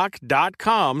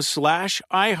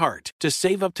LifeLock.com/iHeart to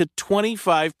save up to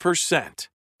 25%.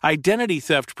 Identity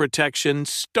theft protection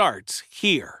starts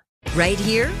here. Right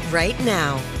here, right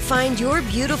now. Find your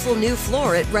beautiful new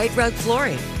floor at Right Rug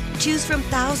Flooring. Choose from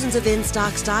thousands of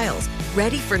in-stock styles,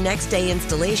 ready for next day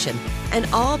installation, and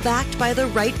all backed by the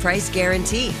right price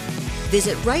guarantee.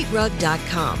 Visit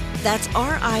rightrug.com. That's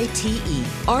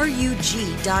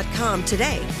RITERUG.com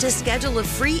today to schedule a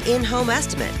free in-home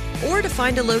estimate or to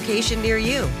find a location near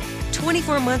you.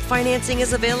 24-month financing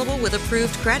is available with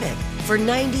approved credit. For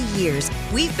 90 years,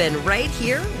 we've been right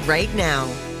here, right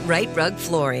now. Right Rug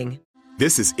Flooring.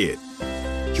 This is it.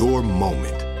 Your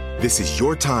moment. This is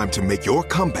your time to make your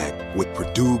comeback with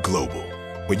Purdue Global.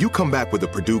 When you come back with a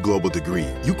Purdue Global degree,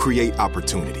 you create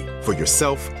opportunity for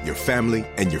yourself, your family,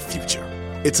 and your future.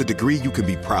 It's a degree you can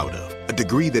be proud of, a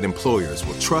degree that employers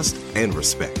will trust and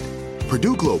respect.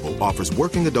 Purdue Global offers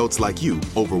working adults like you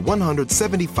over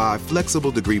 175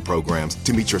 flexible degree programs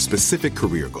to meet your specific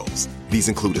career goals. These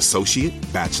include associate,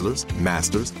 bachelor's,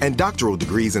 master's, and doctoral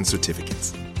degrees and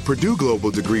certificates. Purdue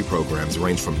Global degree programs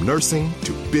range from nursing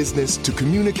to business to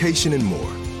communication and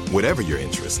more. Whatever your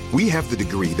interest, we have the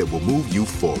degree that will move you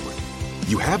forward.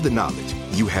 You have the knowledge,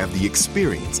 you have the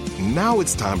experience. Now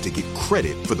it's time to get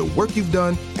credit for the work you've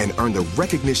done and earn the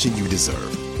recognition you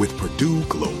deserve with Purdue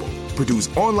Global, Purdue's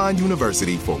online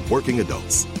university for working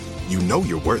adults. You know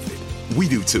you're worth it. We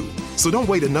do too. So don't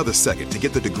wait another second to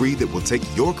get the degree that will take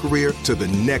your career to the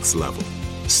next level.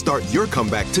 Start your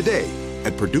comeback today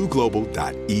at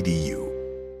purdueglobal.edu.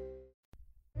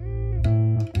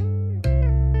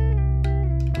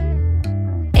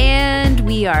 And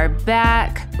we are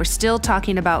back. We're still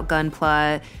talking about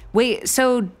Gunpla. Wait,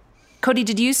 so Cody,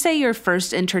 did you say your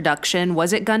first introduction,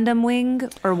 was it Gundam Wing?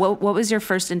 Or what was your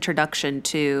first introduction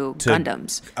to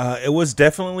Gundams? It was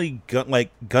definitely,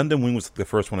 Gundam Wing was the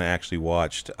first one I actually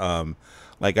watched. I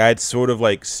had sort of,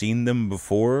 seen them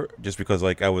before, just because,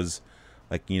 I was,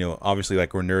 obviously, we're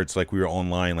nerds, we were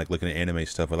online, looking at anime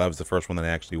stuff, but that was the first one that I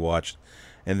actually watched.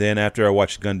 And then after I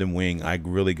watched Gundam Wing, I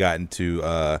really got into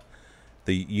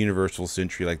the Universal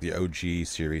Century, the OG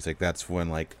series. That's when,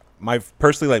 my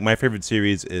favorite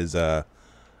series is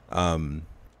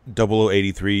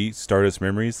 0083 Stardust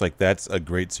Memories. That's a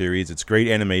great series. It's great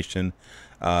animation.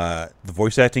 The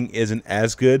voice acting isn't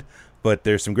as good, but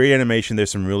there's some great animation. There's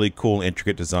some really cool,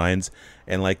 intricate designs.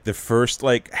 And the first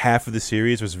half of the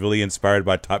series was really inspired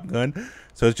by Top Gun.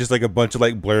 So it's just a bunch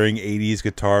of blaring 80s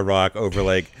guitar rock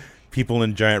over people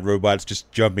in giant robots just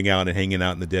jumping out and hanging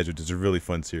out in the desert. It's a really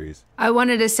fun series. I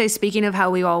wanted to say, speaking of how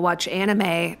we all watch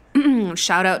anime,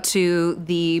 shout out to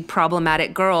the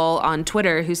problematic girl on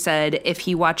Twitter who said, if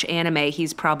he watch anime,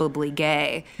 he's probably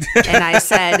gay. And I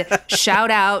said, shout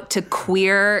out to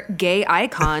queer gay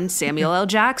icon Samuel L.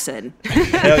 Jackson.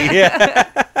 Hell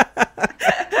yeah.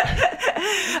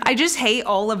 I just hate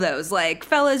all of those.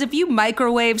 Fellas, if you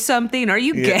microwave something, are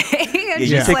you gay?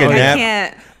 You take a nap. I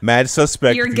can't. Mad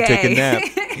suspect. You're if you gay. take a nap.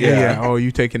 Yeah. Oh,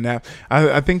 you take a nap.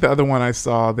 I think the other one I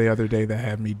saw the other day that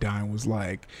had me dying was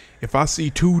if I see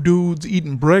two dudes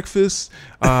eating breakfast,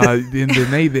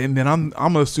 then I'm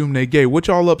gonna assume they gay. What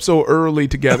y'all up so early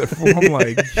together for?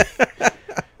 I'm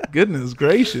goodness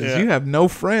gracious, you have no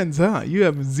friends, huh? You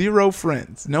have zero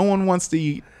friends. No one wants to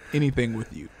eat anything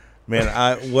with you. Man,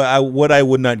 what I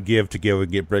would not give to go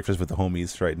and get breakfast with the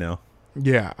homies right now.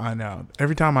 Yeah, I know.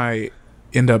 Every time I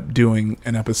end up doing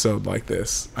an episode like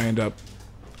this, I end up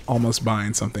almost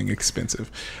buying something expensive.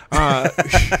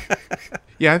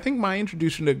 Yeah, I think my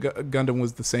introduction to Gundam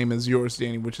was the same as yours,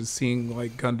 Danny, which is seeing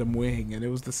Gundam Wing, and it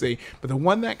was the same. But the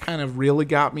one that kind of really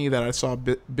got me that I saw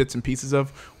bits and pieces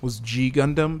of was G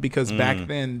Gundam, because back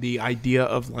then the idea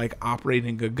of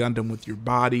operating a Gundam with your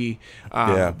body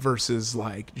versus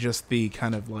just the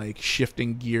kind of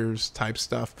shifting gears type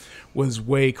stuff was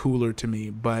way cooler to me.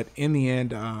 But in the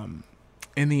end, I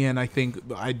think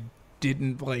I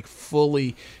didn't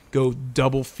fully go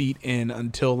double feet in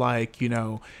until I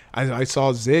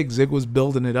saw Zig was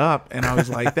building it up, and I was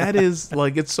that is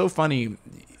it's so funny.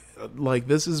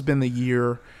 This has been the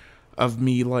year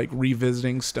me like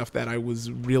revisiting stuff that I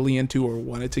was really into or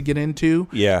wanted to get into.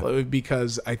 Yeah.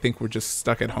 Because I think we're just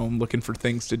stuck at home looking for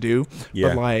things to do. Yeah.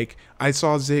 But like I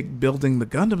saw Zig building the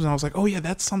Gundams and I was like, oh yeah,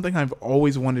 that's something I've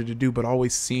always wanted to do, but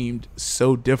always seemed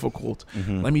so difficult.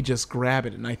 Let me just grab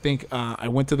it. And I think I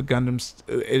went to the Gundams.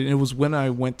 And it was when I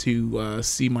went to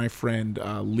see my friend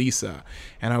Lisa,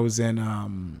 and I was in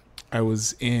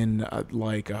what's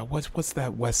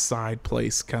that West Side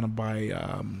place kind of by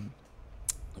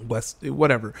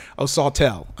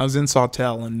Sawtell. I was in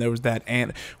Sawtell, and there was that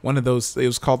one of those. It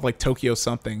was called like Tokyo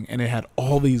something, and it had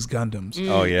all these Gundams.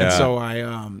 Oh yeah.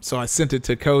 And so I sent it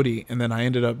to Cody, and then I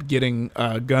ended up getting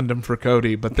a Gundam for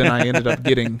Cody. But then I ended up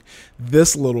getting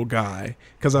this little guy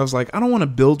because I was like, I don't want to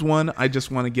build one. I just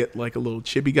want to get like a little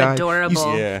chibi guy.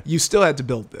 Adorable. You still had to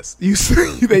build this. They give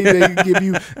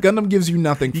you Gundam gives you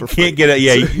nothing for free. You can't get it.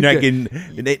 Yeah, you're not getting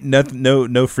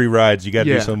no free rides. You got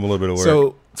to do a little bit of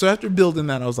work. So after building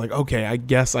that, I was like, okay, I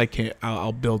guess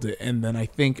I'll build it. And then I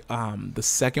think the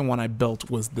second one I built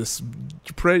was this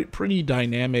pretty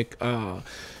dynamic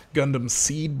Gundam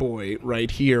Seed Boy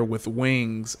right here with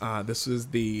wings. This is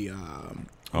the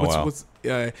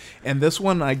and this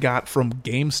one I got from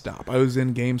GameStop. I was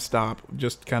in GameStop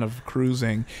just kind of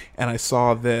cruising, and I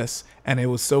saw this, and it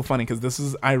was so funny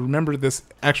because I remember this.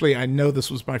 Actually, I know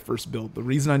this was my first build. The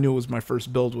reason I knew it was my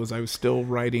first build was I was still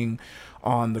writing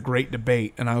on the Great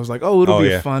Debate, and I was like, it'll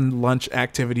be a fun lunch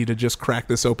activity to just crack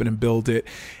this open and build it.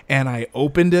 And I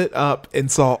opened it up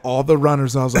and saw all the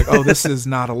runners, and I was like, this is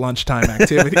not a lunchtime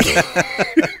activity.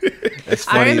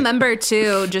 I remember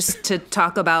too, just to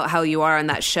talk about how you are on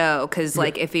that show, because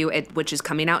like which is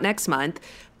coming out next month.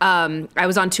 I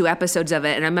was on 2 episodes of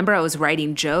it, and I remember I was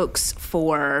writing jokes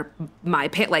for my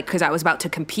because I was about to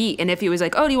compete. And if he was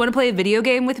like, "Oh, do you want to play a video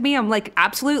game with me?" I'm like,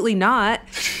 "Absolutely not!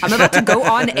 I'm about to go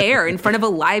on air in front of a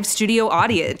live studio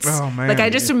audience." Oh man! Like I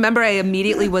just remember I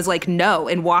immediately was like, "No,"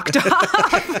 and walked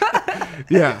off.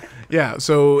 Yeah.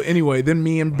 So anyway, then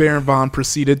me and Baron Vaughn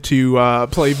proceeded to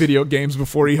play video games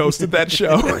before he hosted that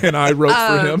show, and I wrote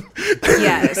for him.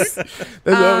 Yes.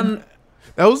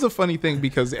 That was the funny thing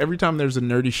because every time there's a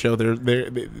nerdy show,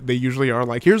 they usually are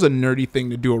like, here's a nerdy thing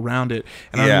to do around it.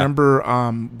 And I remember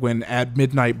when At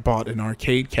Midnight bought an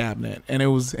arcade cabinet, and they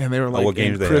were like, what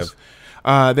games they have?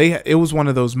 It was one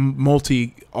of those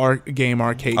multi-game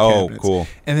arcade cabinets. Oh, cool.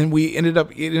 And then it ended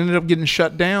up getting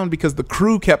shut down because the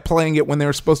crew kept playing it when they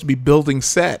were supposed to be building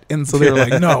set. And so they were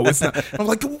like, no, it's not. I'm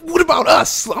like, what about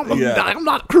us? I'm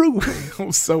not crew. I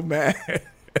was so mad.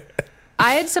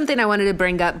 I had something I wanted to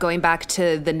bring up going back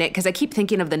to the name, because I keep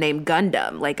thinking of the name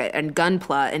Gundam, and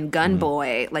Gunpla and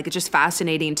Gunboy. Like, it's just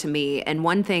fascinating to me. And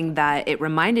one thing that it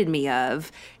reminded me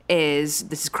of is,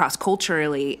 this is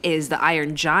cross-culturally, is the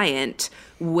Iron Giant,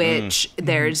 which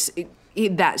there's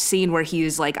that scene where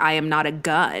he's like, I am not a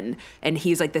gun. And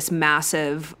he's like this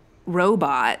massive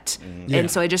robot. And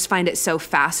so I just find it so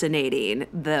fascinating,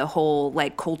 the whole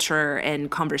like culture and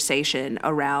conversation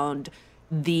around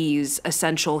these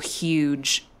essential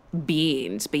huge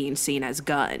beings being seen as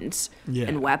guns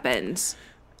and weapons.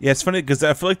 Yeah, it's funny because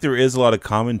I feel like there is a lot of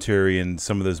commentary in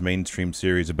some of those mainstream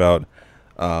series about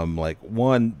it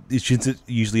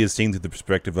usually is seen through the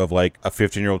perspective of like a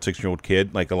 15-year-old, 16-year-old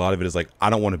kid. Like a lot of it is like, I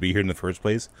don't want to be here in the first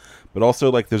place. But also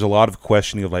like there's a lot of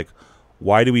questioning of like,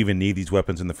 why do we even need these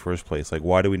weapons in the first place? Like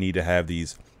why do we need to have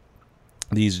these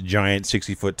giant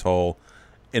 60-foot tall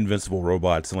invincible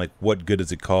robots, and like what good does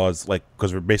it cause? Like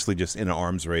because we're basically just in an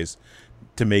arms race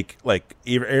to make like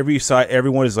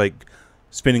everyone is like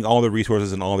spending all their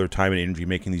resources and all their time and energy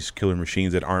making these killer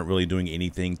machines that aren't really doing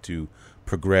anything to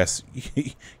progress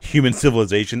human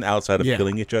civilization outside of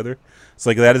killing each other. So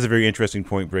like that is a very interesting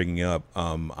point, bringing up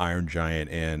Iron Giant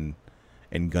and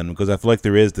Gundam, because I feel like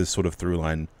there is this sort of through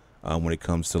line when it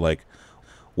comes to like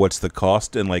what's the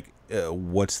cost and like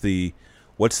what's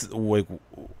like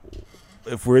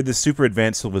if we're this super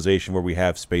advanced civilization where we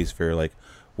have spacefarer, like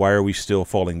why are we still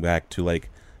falling back to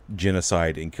like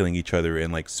genocide and killing each other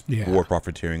and like war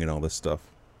profiteering and all this stuff?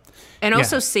 And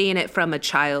also seeing it from a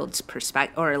child's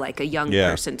perspective or like a young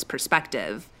person's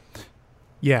perspective.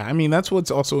 Yeah, I mean, that's what's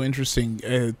also interesting,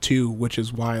 too, which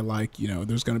is why, like,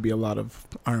 there's going to be a lot of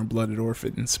Iron-Blooded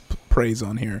Orphans praise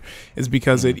on here, is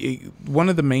because one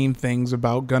of the main things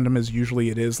about Gundam is usually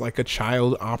it is like a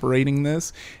child operating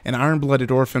this, and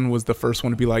Iron-Blooded Orphan was the first one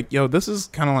to be like, yo, this is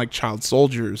kind of like child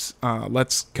soldiers.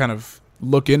 Let's kind of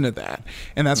look into that.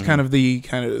 And that's kind of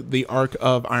the arc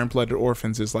of Iron-Blooded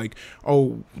Orphans is like,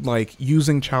 oh, like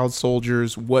using child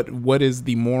soldiers, what is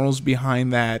the morals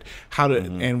behind that? How to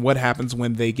and what happens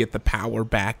when they get the power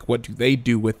back? What do they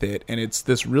do with it? And it's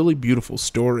this really beautiful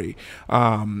story.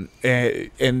 And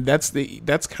that's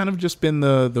kind of just been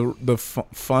the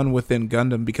fun within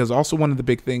Gundam, because also one of the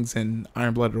big things in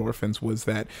Iron-Blooded Orphans was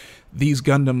that these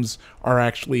Gundams are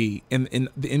actually in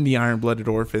the Iron-Blooded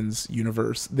Orphans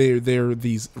universe. They're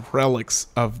these relics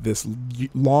of this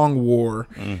long war,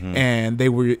 and they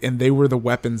were the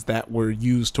weapons that were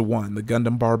used to win the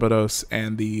Gundam Barbatos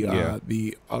and the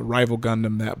rival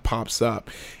Gundam that pops up,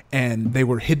 and they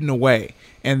were hidden away.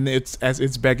 And it's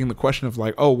begging the question of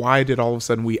like, oh, why did all of a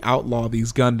sudden we outlaw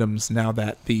these Gundams now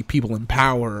that the people in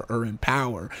power are in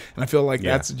power? And I feel like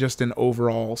that's just an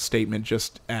overall statement,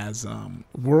 just as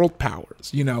world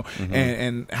powers, you know,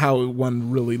 and how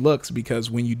one really looks. Because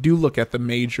when you do look at the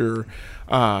major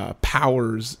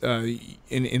powers in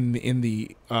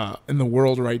the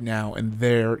world right now, and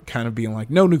they're kind of being like,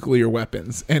 no nuclear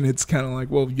weapons, and it's kind of like,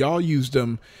 well, y'all used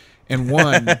them and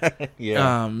won,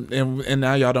 and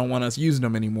now y'all don't want us using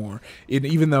them anymore.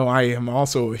 Even though I am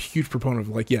also a huge proponent of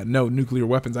like, no nuclear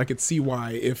weapons, I could see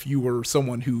why if you were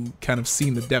someone who kind of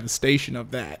seen the devastation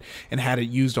of that and had it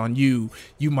used on you,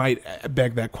 you might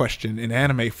beg that question in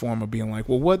anime form of being like,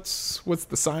 well, what's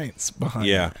the science behind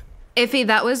that? Iffy,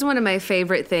 that was one of my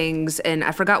favorite things, and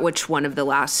I forgot which one of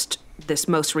this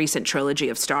most recent trilogy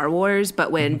of Star Wars,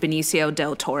 but when Benicio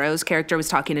del Toro's character was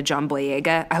talking to John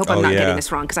Boyega, I hope I'm not getting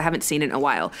this wrong because I haven't seen it in a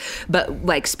while, but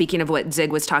like speaking of what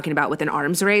Zig was talking about with an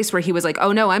arms race, where he was like,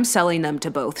 oh no, I'm selling them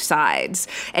to both sides,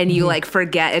 and you like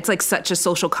forget, it's like such a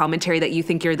social commentary that you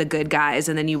think you're the good guys,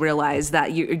 and then you realize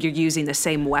that you're using the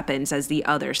same weapons as the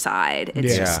other side.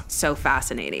 It's just so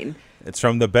fascinating. It's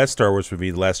from the best Star Wars movie,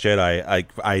 The Last Jedi.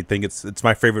 I think it's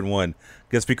my favorite one,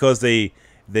 just because they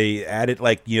added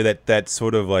like, you know, that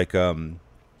sort of like Star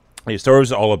Wars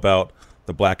is all about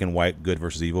the black and white, good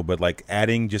versus evil, but like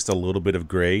adding just a little bit of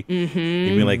gray. You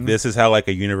mean like this is how like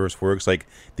a universe works? Like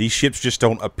these ships just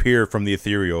don't appear from the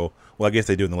ethereal. Well, I guess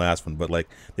they do in the last one, but like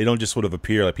they don't just sort of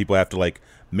appear. Like people have to like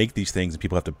make these things, and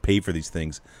people have to pay for these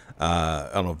things. I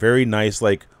don't know, very nice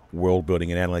like world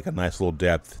building, and add like a nice little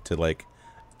depth to like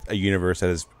a universe that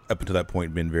has up until that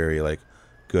point been very like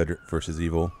good versus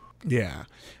evil. Yeah.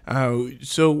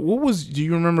 So do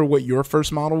you remember what your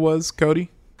first model was, Cody?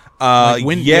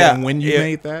 When you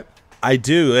made that? I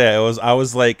do. Yeah, I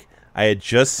was like, I had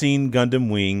just seen Gundam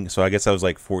Wing, so I guess I was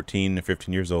like 14 or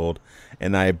 15 years old,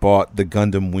 and I bought the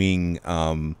Gundam Wing,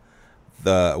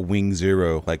 the Wing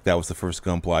Zero. Like that was the first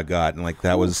Gunpla I got, and like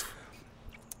that was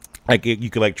like you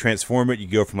could like transform it. You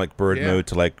go from like bird mode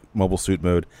to like mobile suit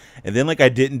mode, and then like I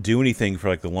didn't do anything for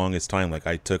like the longest time. Like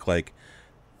I took like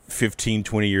 15,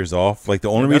 20 years off. Like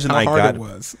the only reason I got it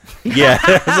was.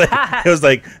 It was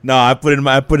like no, I put in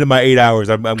my 8 hours.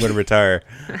 I'm going to retire.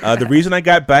 The reason I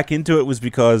got back into it was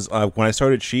because when I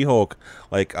started She-Hulk,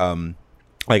 I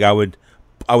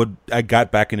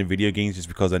got back into video games just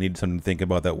because I needed something to think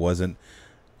about that wasn't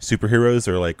superheroes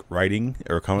or like writing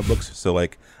or comic books. So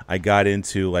like I got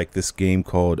into like this game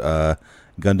called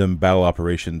Gundam Battle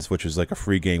Operations, which was like a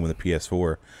free game with a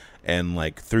PS4. And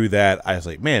like through that, I was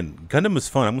like, man, Gundam was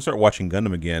fun. I'm gonna start watching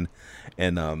Gundam again.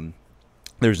 And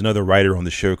there's another writer on the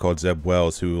show called Zeb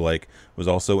Wells who like was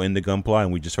also into Gunpla,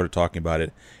 and we just started talking about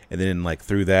it. And then like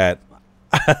through that,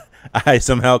 I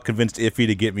somehow convinced Iffy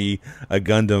to get me a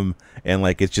Gundam, and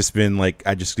like it's just been like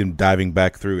I just been diving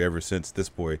back through ever since. This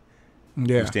boy,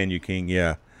 Stan Yu King,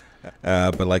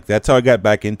 but like that's how I got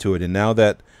back into it. And now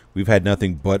that we've had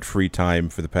nothing but free time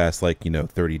for the past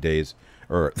 30 days.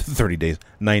 Or 30 days,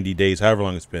 90 days, however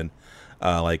long it's been.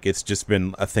 Like it's just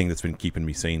been a thing that's been keeping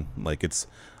me sane. Like it's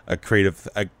a creative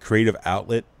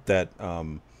outlet that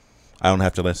I don't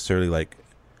have to necessarily like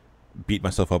beat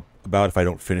myself up about if I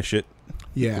don't finish it.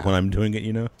 Yeah. When I'm doing it,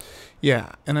 you know.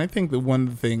 Yeah, and I think that one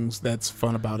of the things that's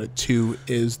fun about it too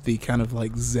is the kind of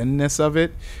like zenness of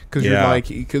it,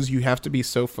 because you have to be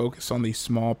so focused on these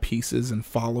small pieces and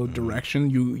follow direction.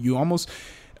 You almost.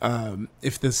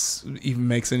 If this even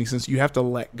makes any sense, you have to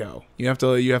let go. You have to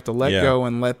let go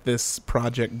and let this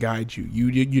project guide you.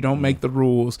 You don't make the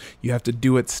rules. You have to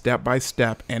do it step by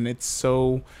step, and it's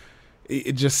so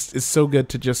good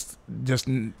to just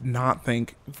not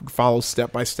think, follow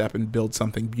step by step and build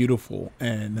something beautiful.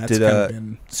 And that's kind of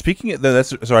been speaking of that's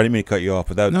sorry, I didn't mean to cut you off,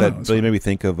 but that really made me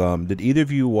think of did either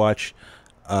of you watch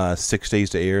 6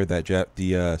 Days to Air,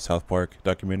 the South Park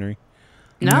documentary?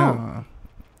 No.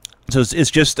 So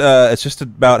it's just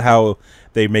about how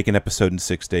they make an episode in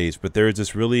 6 days, but there is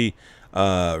this really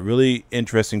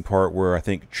interesting part where I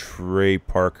think Trey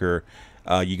Parker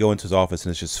you go into his office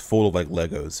and it's just full of like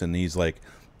Legos, and he's like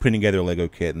putting together a Lego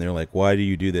kit, and they're like, "Why do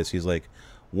you do this?" He's like,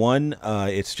 "One,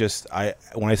 it's just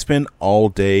when I spend all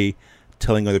day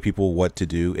telling other people what to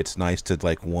do, it's nice to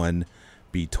like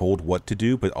be told what to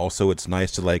do, but also it's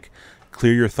nice to like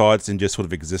clear your thoughts and just sort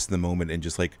of exist in the moment and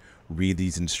just like read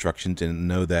these instructions and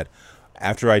know that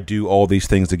after I do all these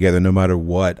things together, no matter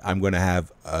what, I'm going to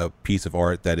have a piece of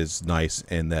art that is nice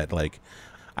and that like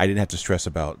I didn't have to stress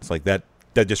about." It's like that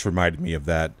just reminded me of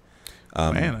that.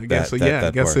 Man, I guess there's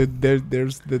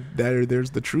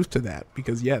the truth to that,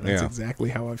 because that's exactly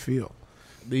how I feel.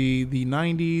 The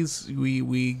 90s,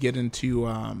 we get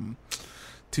into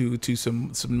to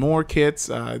some more kits.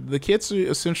 The kits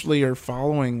essentially are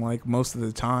following, like most of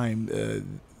the time,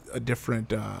 a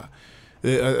different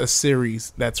a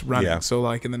series that's running. Yeah. So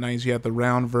like in the 90s, you have the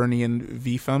Round Vernian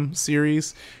VFM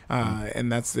series,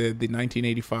 and that's the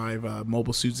 1985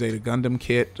 Mobile Suit Zeta Gundam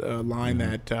kit line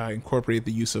that incorporated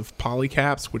the use of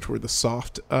polycaps, which were the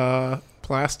soft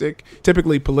plastic,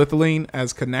 typically polyethylene,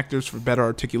 as connectors for better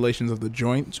articulations of the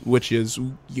joint, which is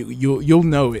you'll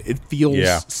know it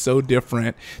feels so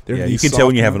different. You can tell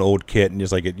when you have an old kit and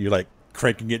you're like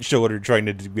cranking it shoulder trying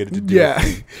to get it to do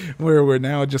it. where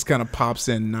now it just kind of pops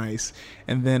in nice.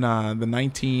 And then the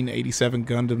 1987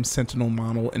 Gundam Sentinel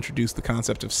model introduced the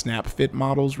concept of snap fit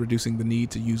models, reducing the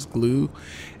need to use glue.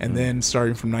 And then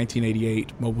starting from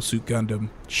 1988, Mobile Suit Gundam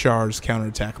Char's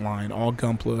counterattack line, all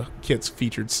Gunpla kits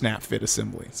featured snap fit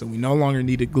assembly, so we no longer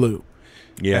needed glue.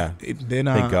 Thank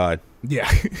God.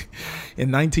 Yeah.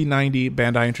 In 1990,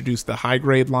 Bandai introduced the high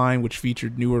grade line, which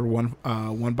featured newer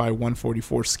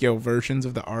 1x144 scale versions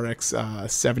of the RX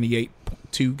 78-2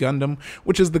 Gundam,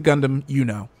 which is the Gundam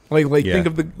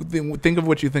think of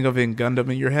what you think of in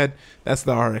Gundam in your head. That's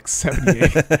the RX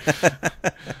 78.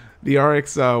 The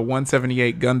RX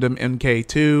 178 Gundam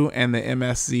MK2 and the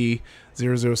MSZ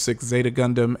 006 Zeta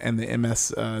Gundam and the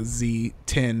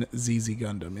MSZ-10 ZZ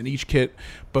Gundam. And each kit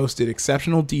boasted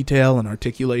exceptional detail and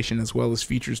articulation, as well as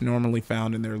features normally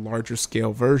found in their larger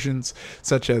scale versions,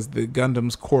 such as the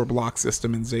Gundam's core block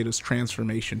system and Zeta's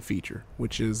transformation feature,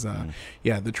 which is,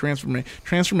 the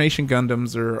transformation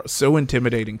Gundams are so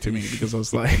intimidating to me, because I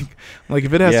was like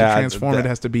if it has to transform, it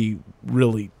has to be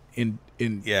really in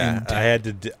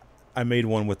I made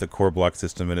one with the core block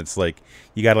system, and it's like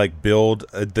you got to like build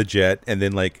the jet and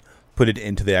then like put it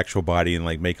into the actual body and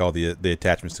like make all the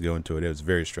attachments to go into it. It was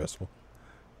very stressful.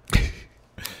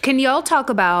 Can y'all talk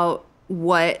about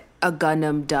what a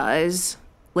Gundam does,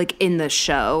 like in the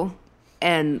show,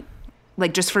 and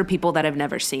like just for people that have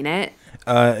never seen it?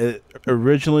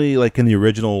 Originally, like in the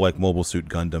original like Mobile Suit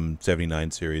Gundam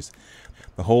 79 series,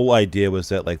 the whole idea was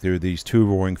that like there were these two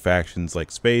warring factions, like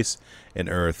Space and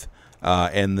Earth.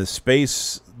 And the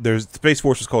Space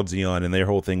Force was called Zeon, and their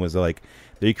whole thing was like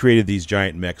they created these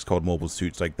giant mechs called mobile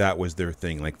suits. Like that was their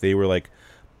thing. Like they were like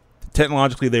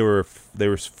technologically they were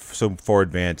so far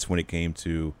advanced when it came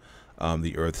to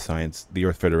the Earth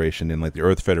Federation, and like the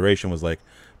Earth Federation was like,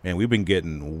 man, we've been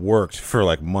getting worked for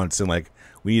like months, and like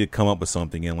we need to come up with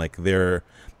something. And like the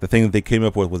thing that they came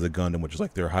up with was a Gundam, which was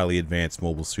like their highly advanced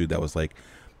mobile suit that was like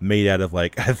made out of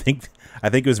like I think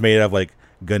it was made out of like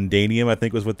Gundanium, I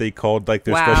think was what they called like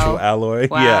their special alloy.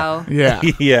 Wow.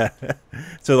 Yeah.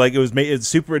 So like it's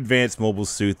super advanced mobile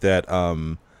suit that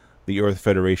the Earth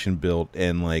Federation built,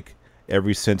 and like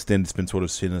ever since then it's been sort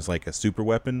of seen as like a super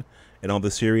weapon in all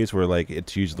the series, where like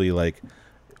it's usually like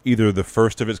either the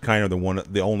first of its kind or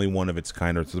the only one of its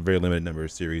kind, or it's a very limited number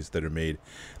of series that are made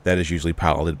that is usually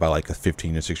piloted by like a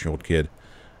 15 or 16-year-old kid,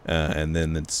 and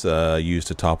then it's used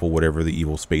to topple whatever the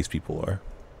evil space people are.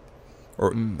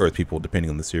 Or Earth people,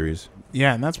 depending on the series.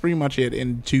 Yeah, and that's pretty much it.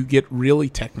 And to get really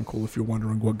technical, if you're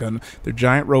wondering what Gundam, they're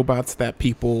giant robots that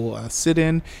people sit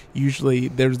in. Usually,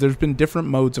 there's been different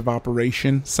modes of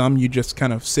operation. Some you just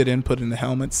kind of sit in, put in the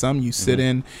helmet. Some you sit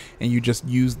in and you just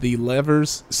use the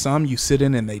levers. Some you sit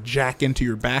in and they jack into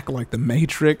your back like the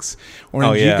Matrix. Or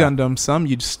in G Gundam, some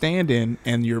you just stand in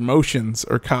and your motions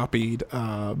are copied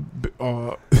by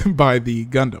the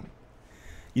Gundam.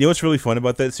 You know what's really fun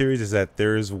about that series is that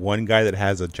there's one guy that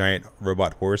has a giant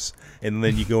robot horse, and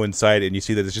then you go inside and you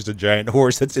see that it's just a giant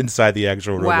horse that's inside the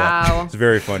actual robot. Wow. It's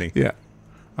very funny. Yeah.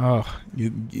 Oh,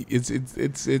 it's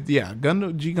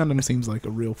Gundam G Gundam seems like a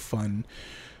real fun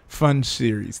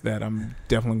series that I'm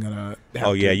definitely gonna.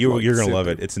 You're gonna love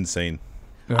it. It's insane.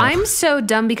 I'm so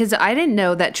dumb because I didn't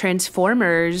know that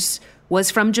Transformers was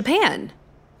from Japan.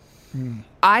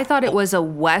 I thought it was a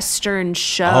Western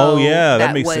show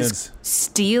that was sense.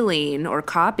 Stealing or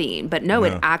copying, but no,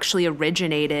 it actually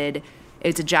originated.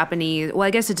 It's a Japanese, well,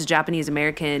 I guess it's a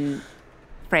Japanese-American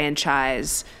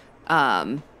franchise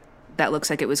that that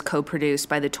looks like it was co-produced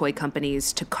by the toy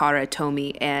companies Takara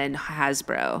Tomy and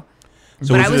Hasbro.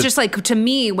 So but I was just like, to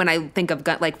me, when I think of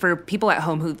like for people at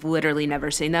home who've literally never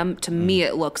seen them, to me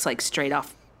it looks like straight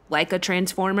off like a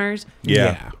Transformers.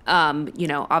 Yeah. You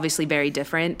know, obviously very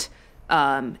different.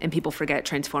 And people forget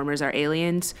Transformers are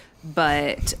aliens,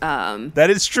 but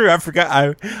that is true. I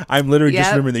forgot. I'm literally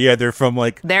just remembering that. Yeah, they're from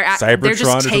like Cybertron. They're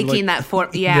just taking that form.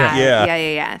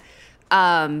 Yeah.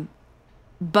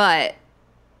 But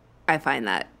I find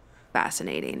that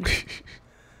fascinating.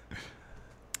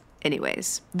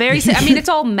 Anyways, I mean, it's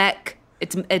all mech.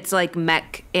 It's like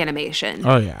mech animation.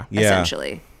 Oh yeah,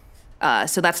 essentially.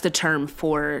 So that's the term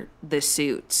for the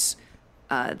suits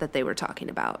that they were talking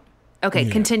about. Okay,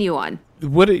 continue on.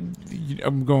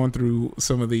 I'm going through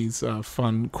some of these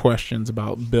fun questions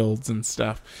about builds and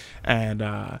stuff, and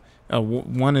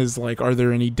one is like, are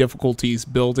there any difficulties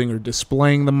building or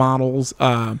displaying the models?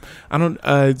 So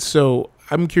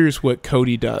I'm curious what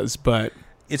Cody does, but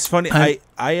it's funny. No, sorry,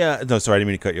 I didn't mean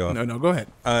to cut you off. No, go ahead.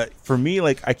 For me,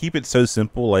 like, I keep it so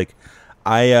simple. Like,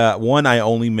 I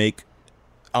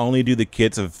only do the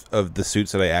kits of the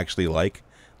suits that I actually like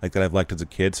that I've liked as a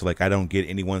kid. So like, I don't get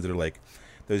any ones that are like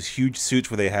those huge suits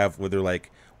where they're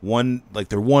like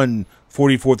they're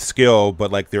 1/44th scale,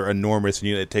 but like they're enormous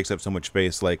and it takes up so much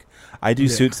space. Like, I do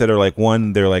suits that are like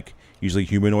they're like usually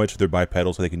humanoids, so they're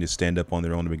bipedal, so they can just stand up on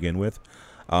their own to begin with.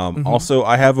 Also,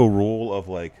 I have a rule of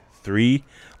like 3.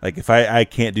 Like, if I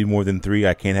can't do more than 3,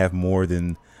 I can't have more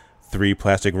than 3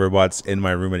 plastic robots in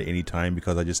my room at any time,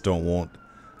 because I just don't want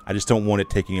it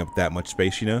taking up that much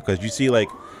space, you know? Because you see like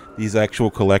these actual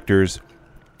collectors,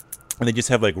 and they just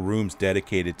have like rooms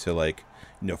dedicated to like,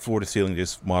 you know, floor to ceiling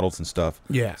just models and stuff.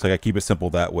 Yeah. So like, I keep it simple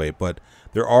that way. But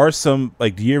there are some,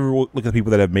 like, do you ever look at people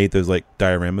that have made those like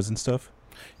dioramas and stuff?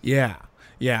 Yeah.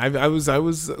 Yeah, I was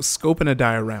scoping a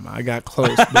diorama. I got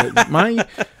close, but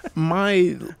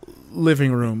my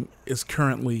living room is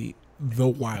currently the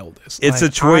wildest. It's a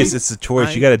choice. It's a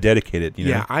choice. You got to dedicate it. You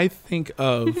know? Yeah, I think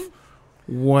of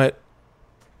what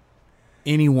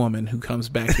any woman who comes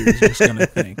back here is just gonna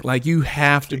think. Like, you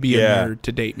have to be a nerd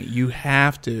to date me. You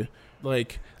have to,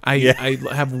 like. I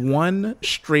have one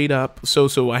straight up.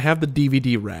 So I have the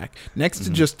DVD rack next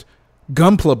to just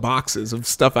Gunpla boxes of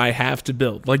stuff I have to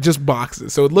build, like just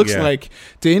boxes. So it looks like,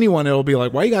 to anyone, it'll be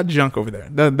like, why you got junk over there?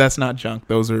 That's not junk.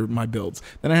 Those are my builds.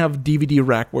 Then I have a DVD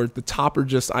rack where at the top are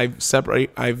just,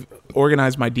 I've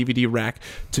organized my DVD rack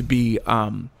to be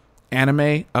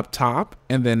anime up top,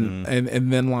 and then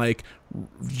and then like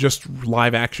just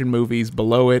live action movies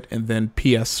below it, and then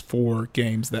PS4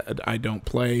 games that I don't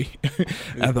play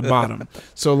at the bottom.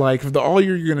 So like, all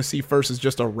you're gonna see first is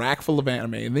just a rack full of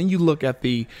anime, and then you look at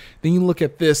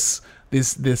this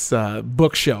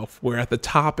bookshelf where at the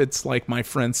top it's like my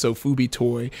friend Sofubi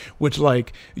toy, which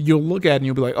like you'll look at and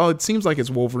you'll be like, oh, it seems like it's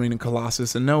Wolverine and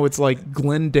Colossus, and no, it's like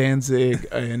Glenn Danzig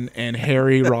and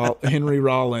Henry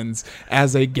Rollins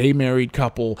as a gay married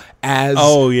couple, as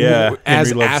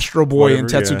Astro Boy and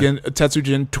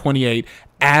Tetsujin 28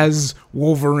 as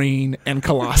Wolverine and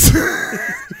Colossus.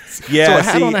 So a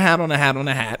hat on a hat on a hat on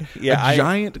a hat. Yeah,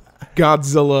 giant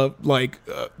Godzilla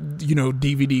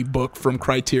DVD book from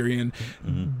Criterion.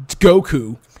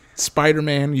 Goku,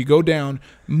 Spider-Man. You go down,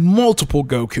 multiple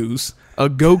Gokus. A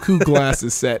Goku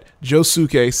glasses set,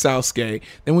 Josuke, Sasuke.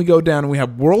 Then we go down and we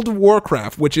have World of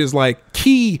Warcraft, which is like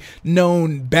key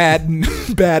known bad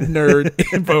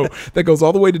nerd info that goes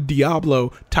all the way to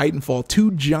Diablo, Titanfall,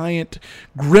 2 giant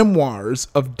grimoires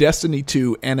of Destiny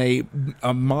 2, and a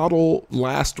model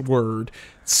Last Word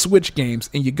Switch games.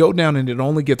 And you go down and it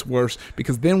only gets worse,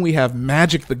 because then we have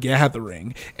Magic the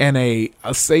Gathering and a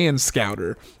Saiyan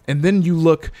Scouter. And then you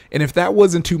look, and if that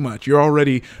wasn't too much, you're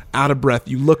already out of breath.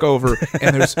 You look over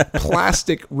and there's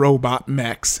plastic robot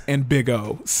mechs and Big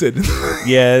O sitting.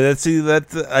 Yeah,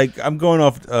 I'm going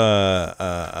off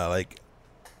like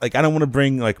I don't want to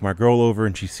bring like my girl over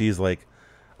and she sees like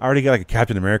I already got like a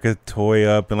Captain America toy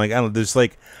up, and like, I don't know, there's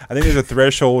like, I think there's a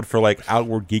threshold for like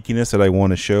outward geekiness that I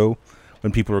want to show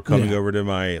when people are coming over to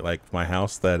my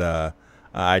house, that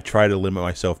I try to limit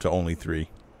myself to only 3.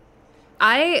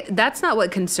 That's not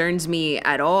what concerns me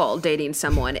at all, dating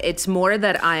someone. It's more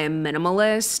that I am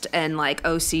minimalist and like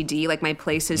OCD. Like, my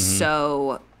place is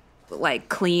so like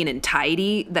clean and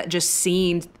tidy that just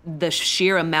seeing the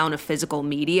sheer amount of physical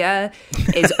media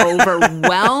is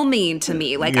overwhelming to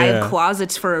me. Like, I have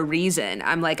closets for a reason.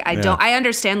 I'm like, I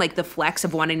understand like the flex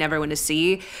of wanting everyone to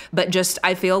see, but just,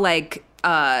 I feel like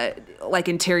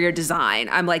interior design,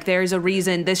 I'm like, there's a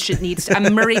reason this shit needs to,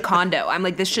 I'm Marie Kondo. I'm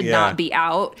like, this should not be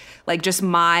out. Like, just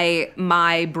my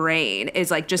brain is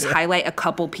like, just highlight a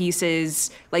couple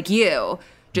pieces, like you,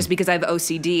 Just because I have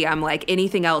OCD, I'm like,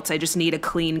 anything else, I just need a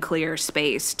clean, clear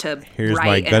space to Here's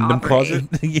write my Gundam and operate.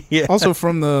 closet. Yeah. Also,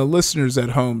 from the listeners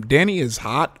at home, Danny is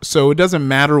hot, so it doesn't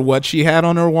matter what she had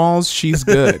on her walls. She's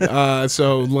good.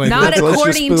 So, like, not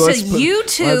according to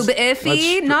YouTube,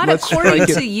 Iffy. Not according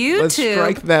to YouTube. Let's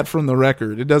strike that from the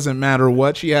record. It doesn't matter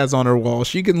what she has on her wall.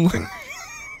 She can.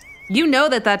 You know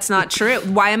that that's not true.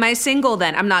 Why am I single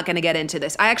then? I'm not going to get into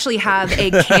this. I actually have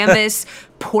a canvas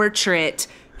portrait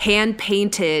hand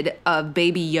painted of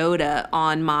Baby Yoda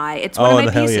on my. It's one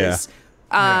of my pieces.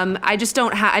 Yeah. I just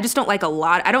don't like a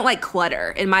lot. I don't like clutter.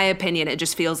 In my opinion, it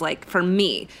just feels like, for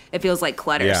me, it feels like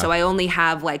clutter. Yeah. So I only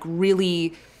have like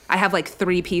I have like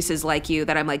 3 pieces like you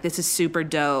that I'm like, this is super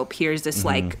dope. Here's this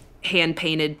like hand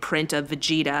painted print of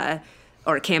Vegeta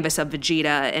or a canvas of Vegeta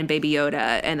and Baby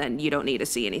Yoda, and then you don't need to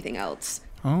see anything else.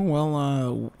 Oh,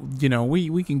 well,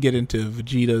 we can get into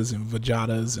Vegetas and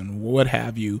Vegatas and what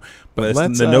have you. But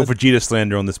let's no Vegeta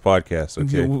slander on this podcast,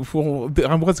 okay? Well,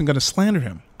 I wasn't going to slander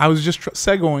him. I was just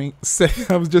segueing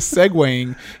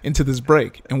into this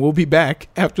break, and we'll be back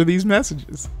after these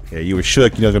messages. Yeah, you were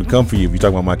shook. You know I was going to come for you if you talk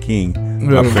about my king,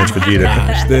 my Prince Vegeta.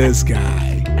 Gosh, this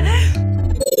guy.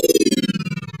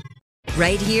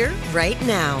 Right here, right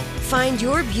now. Find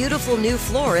your beautiful new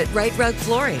floor at Right Rug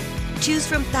Flooring. Choose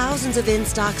from thousands of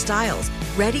in-stock styles,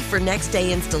 ready for next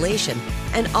day installation,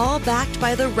 and all backed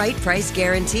by the right price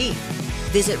guarantee.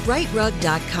 Visit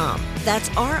rightrug.com. That's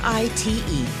RITERUG.com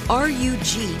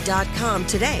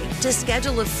today to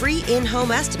schedule a free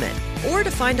in-home estimate or to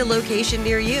find a location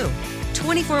near you.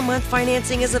 24-month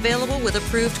financing is available with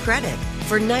approved credit.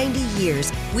 For 90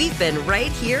 years, we've been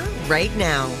right here, right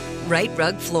now. Right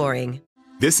Rug Flooring.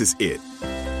 This is it.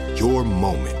 Your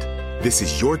moment. This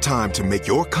is your time to make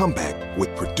your comeback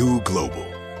with Purdue Global.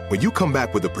 When you come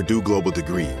back with a Purdue Global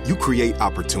degree, you create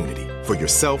opportunity for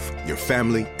yourself, your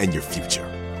family, and your future.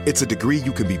 It's a degree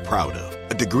you can be proud of,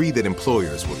 a degree that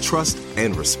employers will trust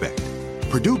and respect.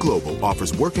 Purdue Global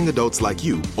offers working adults like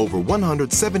you over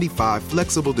 175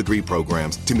 flexible degree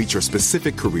programs to meet your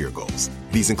specific career goals.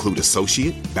 These include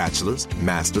associate, bachelor's,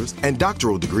 master's, and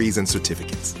doctoral degrees and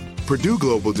certificates. Purdue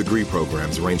Global degree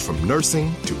programs range from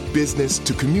nursing to business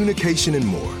to communication and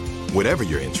more. Whatever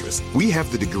your interest, we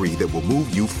have the degree that will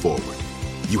move you forward.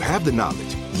 You have the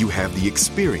knowledge, you have the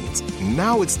experience.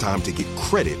 Now it's time to get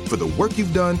credit for the work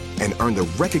you've done and earn the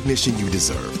recognition you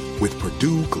deserve with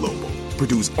Purdue Global,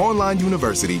 Purdue's online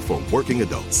university for working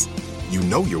adults. You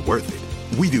know you're worth it.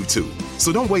 We do too.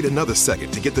 So don't wait another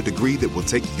second to get the degree that will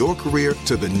take your career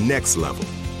to the next level.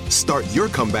 Start your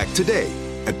comeback today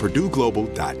at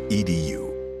purdueglobal.edu.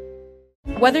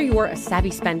 Whether you're a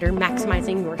savvy spender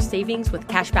maximizing your savings with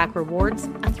cashback rewards,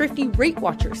 a thrifty rate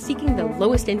watcher seeking the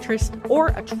lowest interest, or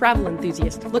a travel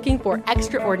enthusiast looking for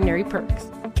extraordinary perks,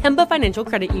 Kemba Financial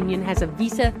Credit Union has a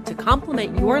visa to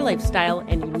complement your lifestyle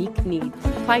and unique needs.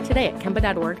 Apply today at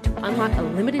Kemba.org to unlock a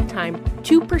limited time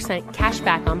 2% cash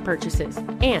back on purchases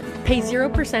and pay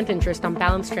 0% interest on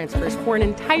balance transfers for an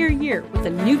entire year with a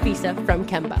new visa from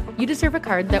Kemba. You deserve a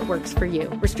card that works for you.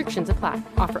 Restrictions apply.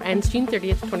 Offer ends June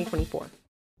 30th, 2024.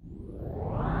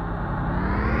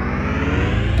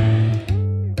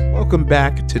 Welcome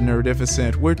back to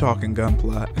Nerdificent. We're talking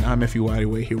Gunpla, and I'm Iffy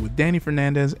Wideway here with Danny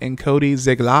Fernandez and Cody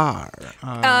Ziegler.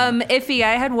 Iffy,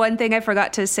 I had one thing I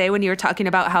forgot to say when you were talking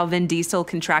about how Vin Diesel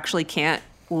contractually can't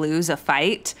lose a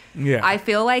fight. Yeah. I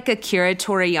feel like Akira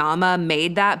Toriyama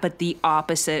made that, but the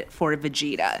opposite for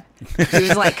Vegeta. He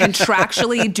was like,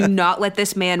 contractually, do not let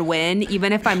this man win.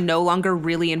 Even if I'm no longer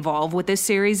really involved with this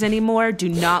series anymore, do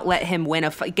not let him win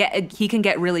a fight. He can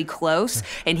get really close,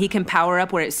 and he can power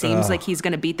up where it seems like he's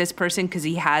going to beat this person because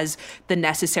he has the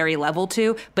necessary level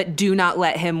to, but do not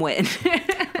let him win.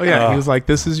 Oh, yeah. He was like,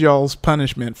 this is y'all's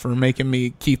punishment for making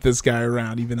me keep this guy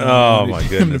around, even though I'm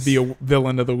going to be a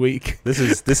villain of the week. This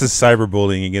is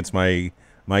cyberbullying against my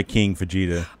king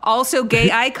Vegeta. Also,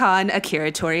 gay icon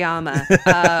Akira Toriyama.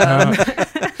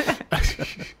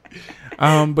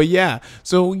 But yeah,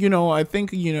 so, I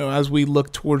think, as we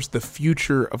look towards the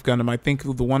future of Gundam, I think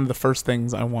one of the first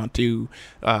things I want to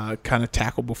kind of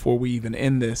tackle before we even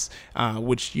end this,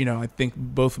 which, I think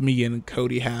both me and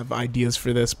Cody have ideas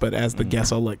for this, but as the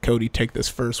guest, I'll let Cody take this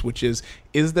first, which is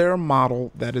there a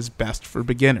model that is best for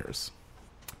beginners?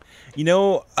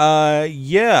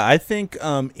 I think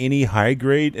any high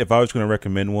grade, if I was going to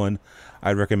recommend one,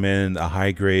 I'd recommend a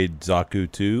high grade Zaku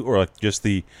 2, or like just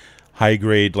the high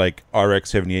grade like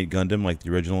RX-78 Gundam, like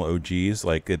the original OGs.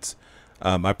 Like it's,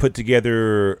 I put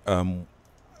together,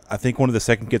 I think one of the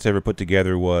second kits I ever put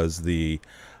together was the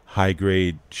high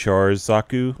grade Char's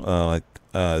Zaku,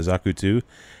 Zaku 2,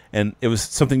 and it was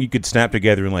something you could snap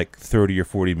together in like 30 or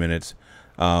 40 minutes.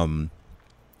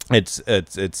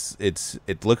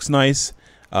 It looks nice.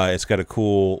 It's got a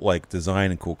cool like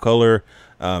design and cool color.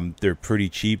 They're pretty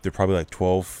cheap. They're probably like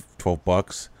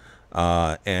 $12,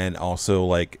 and also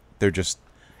like they're just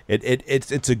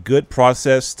it's a good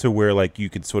process to where like you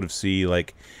can sort of see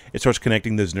like it starts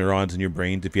connecting those neurons in your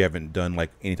brains if you haven't done like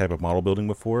any type of model building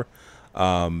before.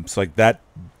 So like that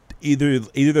either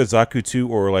the Zaku 2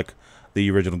 or like the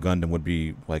original Gundam would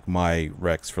be like my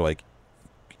Rex for like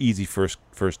easy first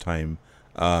time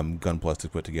Gun+ to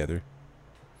put together.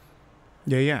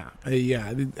 Yeah.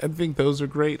 I think those are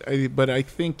great. But I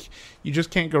think you just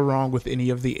can't go wrong with any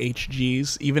of the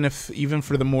HGs, even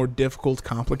for the more difficult,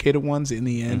 complicated ones. In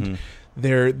the end,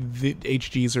 the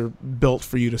HGs are built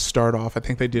for you to start off. I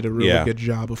think they did a really good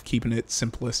job of keeping it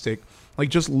simplistic. Like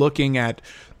just looking at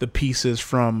the pieces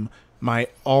from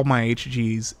all my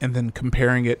HGs and then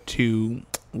comparing it to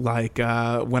like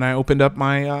when I opened up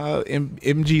my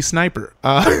MG Sniper.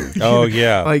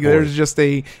 There's just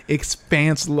a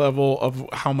expanse level of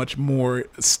how much more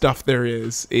stuff there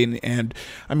is in. And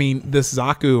I mean, this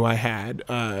Zaku I had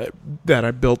that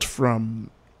I built from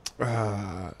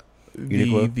the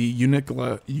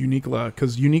Uniqla,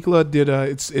 because Uniqla did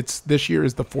it's this year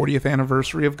is the 40th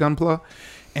anniversary of Gunpla,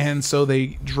 and so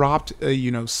they dropped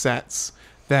sets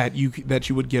that you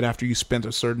would get after you spent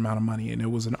a certain amount of money, and it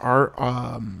was an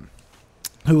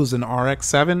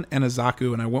RX-7 and a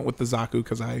Zaku, and I went with the Zaku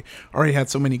because I already had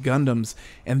so many Gundams,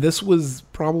 and this was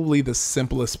probably the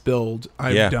simplest build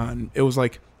I've done. It was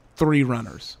like 3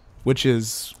 runners, which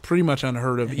is pretty much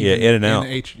unheard of. In and out.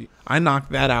 HD. I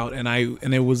knocked that out, and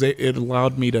it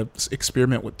allowed me to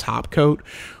experiment with top coat,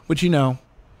 which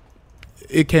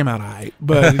it came out alright,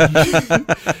 but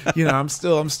I'm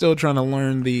still trying to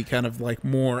learn the kind of like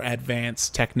more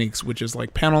advanced techniques, which is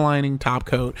like panel lining, top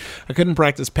coat. I couldn't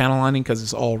practice panel lining because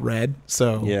it's all red.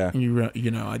 So I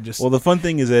just. Well, the fun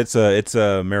thing is it's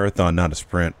a marathon, not a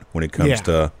sprint, when it comes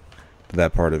to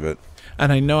that part of it.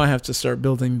 And I know I have to start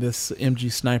building this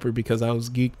MG Sniper because I was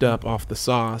geeked up off the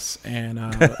sauce, and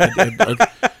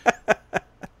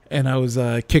and I was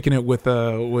kicking it with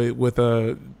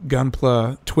a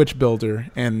Gunpla Twitch builder,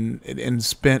 and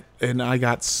I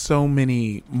got so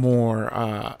many more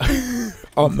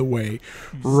on the way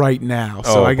right now.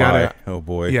 So I gotta. Oh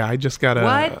boy. Yeah, I just gotta.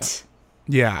 What?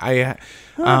 Yeah,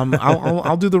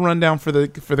 I'll do the rundown for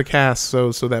the cast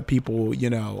so that people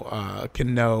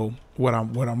can know what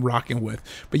I'm rocking with.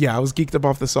 But yeah, I was geeked up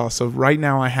off the sauce. So right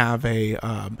now I have a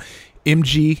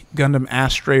MG Gundam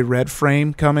Astray red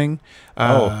frame coming.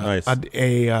 Nice.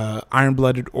 A Iron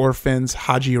Blooded Orphans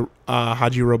Haji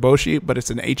Roboshi, but it's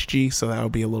an HG, so that'll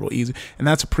be a little easy. And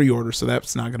that's a pre-order, so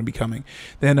that's not going to be coming.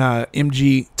 Then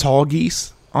MG Tall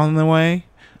Geese on the way.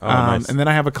 Nice. And then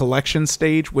I have a collection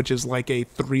stage, which is like a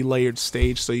 3-layered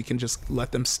stage, so you can just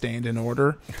let them stand in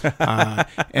order.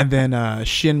 And then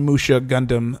Shin Musha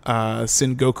Gundam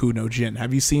Sengoku no Jin.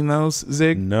 Have you seen those,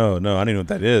 Zig? No, I don't even know what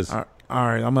that is. All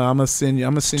right, I'm gonna send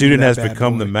you. Student has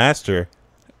become the master.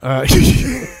 But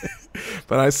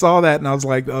I saw that and I was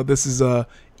like, oh, this is a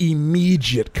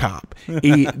immediate cop.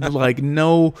 Like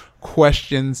no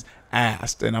questions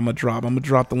asked. And I'm gonna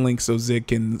drop the link so Zig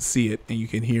can see it and you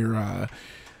can hear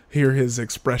his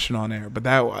expression on air. But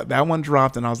that one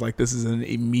dropped and I was like, this is an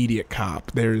immediate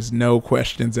cop. There's no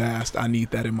questions asked. I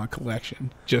need that in my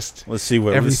collection. Just let's see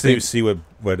what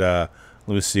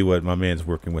my man's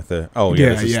working with there. Oh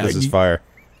yeah, this is fire.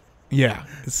 Yeah,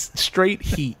 it's straight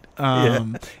heat.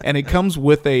 And it comes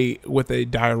with a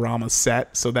diorama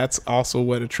set, so that's also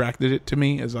what attracted it to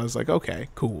me. As I was like, okay,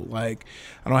 cool. Like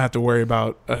I don't have to worry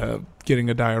about getting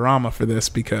a diorama for this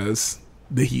because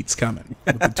the heat's coming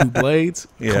with the 2 blades.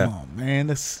 Yeah. Come on, man.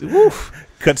 This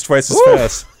cuts twice as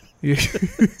fast. Yeah.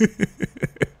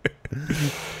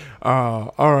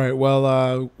 All right.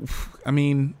 Well, I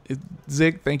mean,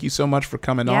 Zig, thank you so much for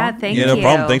coming on. Yeah, thank you. No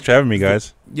problem. Thanks for having me,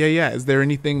 guys. Yeah. Is there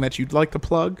anything that you'd like to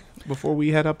plug before we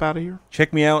head up out of here?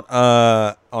 Check me out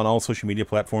on all social media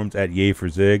platforms at Yay for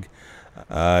Zig.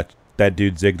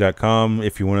 ThatDudeZig.com.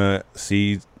 If you want to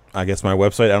see, I guess, my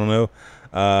website, I don't know.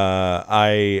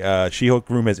 She-Hulk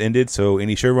room has ended, so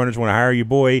any showrunners want to hire your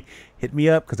boy, hit me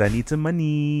up because I need some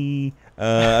money.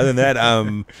 Other than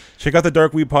that, check out the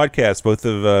Dark Weeb podcast. Both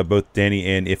Danny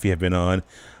and Iffy have been on.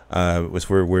 Was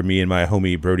where me and my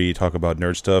homie Brody talk about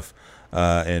nerd stuff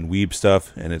and weeb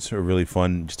stuff, and it's really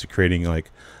fun just creating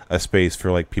like a space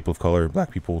for like people of color,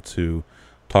 black people to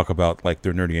talk about like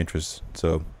their nerdy interests.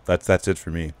 So that's it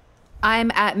for me.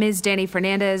 I'm at Ms. Danny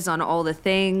Fernandez on all the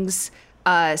things.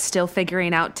 Still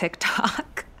figuring out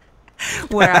TikTok,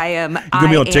 where I am. You gonna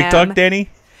be on TikTok,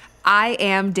 Danny? I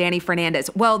am Danny Fernandez.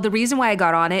 Well, the reason why I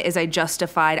got on it is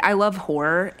I love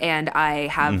horror, and I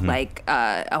have like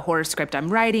a horror script I'm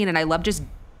writing, and I love just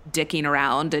dicking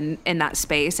around in that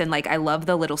space. And like, I love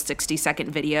the little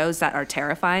 60-second videos that are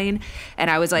terrifying. And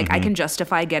I was like, I can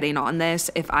justify getting on this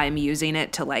if I'm using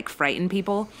it to like frighten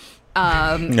people.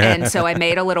 And so I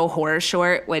made a little horror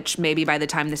short, which maybe by the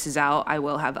time this is out, I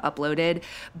will have uploaded.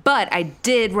 But I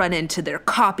did run into their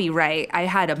copyright. I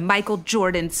had a Michael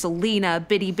Jordan, Selena,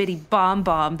 Bitty Bitty Bomb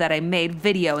Bomb that I made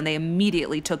video, and they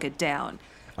immediately took it down.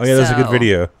 Oh yeah, that's a good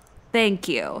video. Thank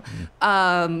you.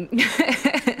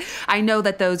 I know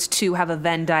that those two have a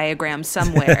Venn diagram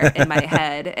somewhere in my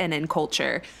head and in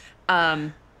culture.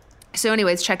 So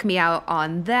anyways, check me out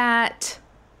on that.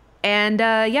 And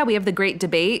yeah, we have the great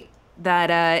debate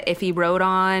that Iffy wrote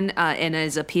on and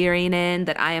is appearing in,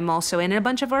 that I am also in, and a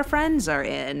bunch of our friends are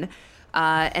in.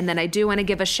 And then I do want to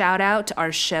give a shout out.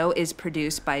 Our show is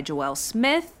produced by Joelle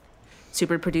Smith,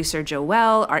 super producer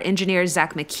Joelle. Our engineer is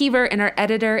Zach McKeever, and our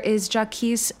editor is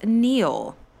Jaquise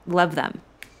Neal. Love them.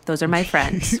 Those are my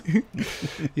friends.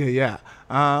 Yeah.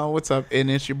 What's up? And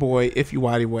it's your boy, Iffy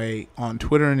Wadiway, on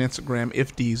Twitter and Instagram,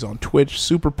 IfD's on Twitch,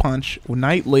 Super Punch,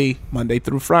 nightly, Monday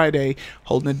through Friday,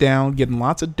 holding it down, getting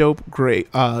lots of dope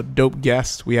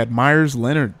guests. We had Myers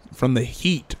Leonard from The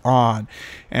Heat on,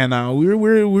 and we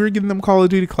were giving them Call of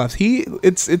Duty claps.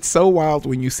 It's so wild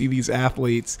when you see these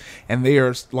athletes and they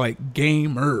are like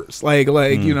gamers, like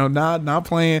you know, not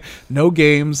playing no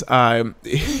games.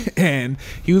 And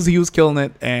he was killing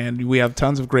it, and we have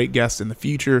tons of great guests in the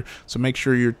future, so make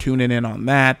sure you're tuning in on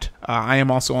that. I am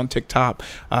also on TikTok,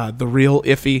 The Real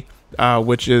Iffy,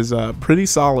 which is a pretty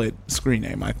solid screen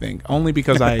name, I think, only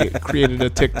because I created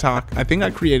a TikTok. I think I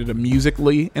created a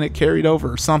Musical.ly and it carried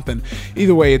over or something.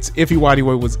 Either way, it's Iffy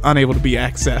Wadiway was unable to be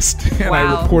accessed, and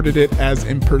I reported it as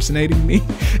impersonating me.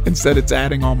 Instead, it's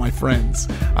adding all my friends.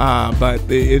 But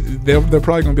they're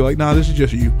probably gonna be like, nah, this is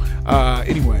just you.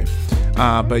 Anyway.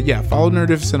 But yeah, follow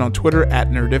Nerdificent on Twitter at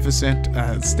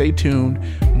Nerdificent. Stay tuned.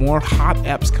 More hot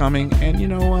apps coming. And, you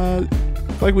know,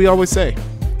 like we always say,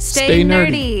 stay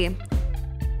nerdy.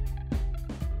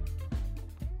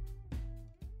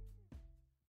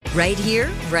 Right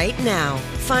here, right now.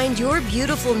 Find your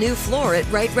beautiful new floor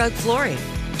at Right Rug Flooring.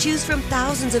 Choose from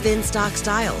thousands of in-stock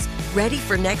styles, ready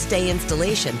for next day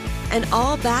installation, and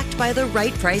all backed by the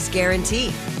right price guarantee.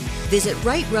 Visit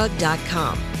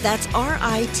rightrug.com. That's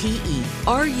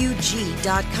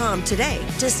RITERUG.com today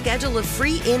to schedule a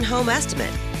free in-home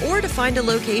estimate or to find a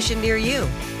location near you.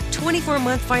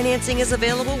 24-month financing is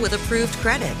available with approved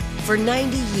credit. For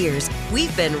 90 years,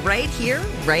 we've been right here,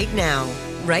 right now.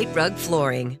 Right Rug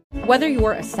Flooring. Whether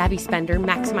you're a savvy spender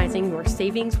maximizing your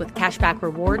savings with cashback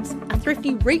rewards, a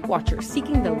thrifty rate watcher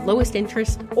seeking the lowest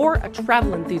interest, or a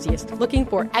travel enthusiast looking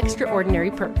for extraordinary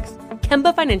perks,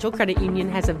 Kemba Financial Credit Union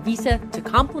has a visa to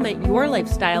complement your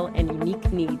lifestyle and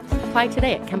unique needs. Apply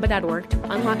today at Kemba.org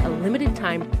to unlock a limited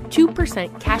time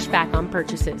 2% cash back on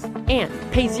purchases and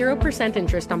pay 0%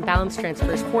 interest on balance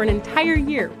transfers for an entire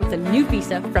year with a new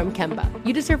visa from Kemba.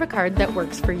 You deserve a card that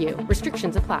works for you.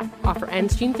 Restrictions apply. Offer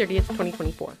ends June 30th,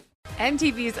 2024.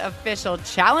 MTV's official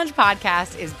Challenge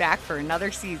podcast is back for another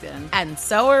season. And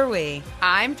so are we.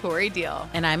 I'm Tori Deal.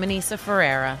 And I'm Anissa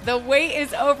Ferreira. The wait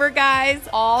is over, guys.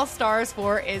 All Stars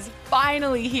 4 is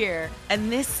finally here.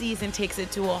 And this season takes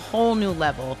it to a whole new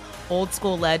level. Old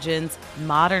school legends,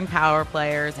 modern power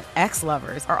players, and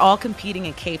ex-lovers are all competing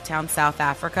in Cape Town, South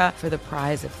Africa for the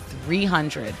prize of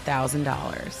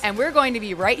 $300,000. And we're going to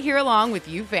be right here along with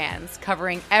you fans,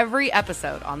 covering every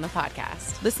episode on the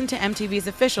podcast. Listen to MTV's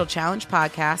official Challenge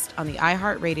podcast on the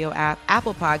iHeartRadio app,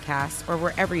 Apple Podcasts, or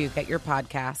wherever you get your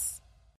podcasts.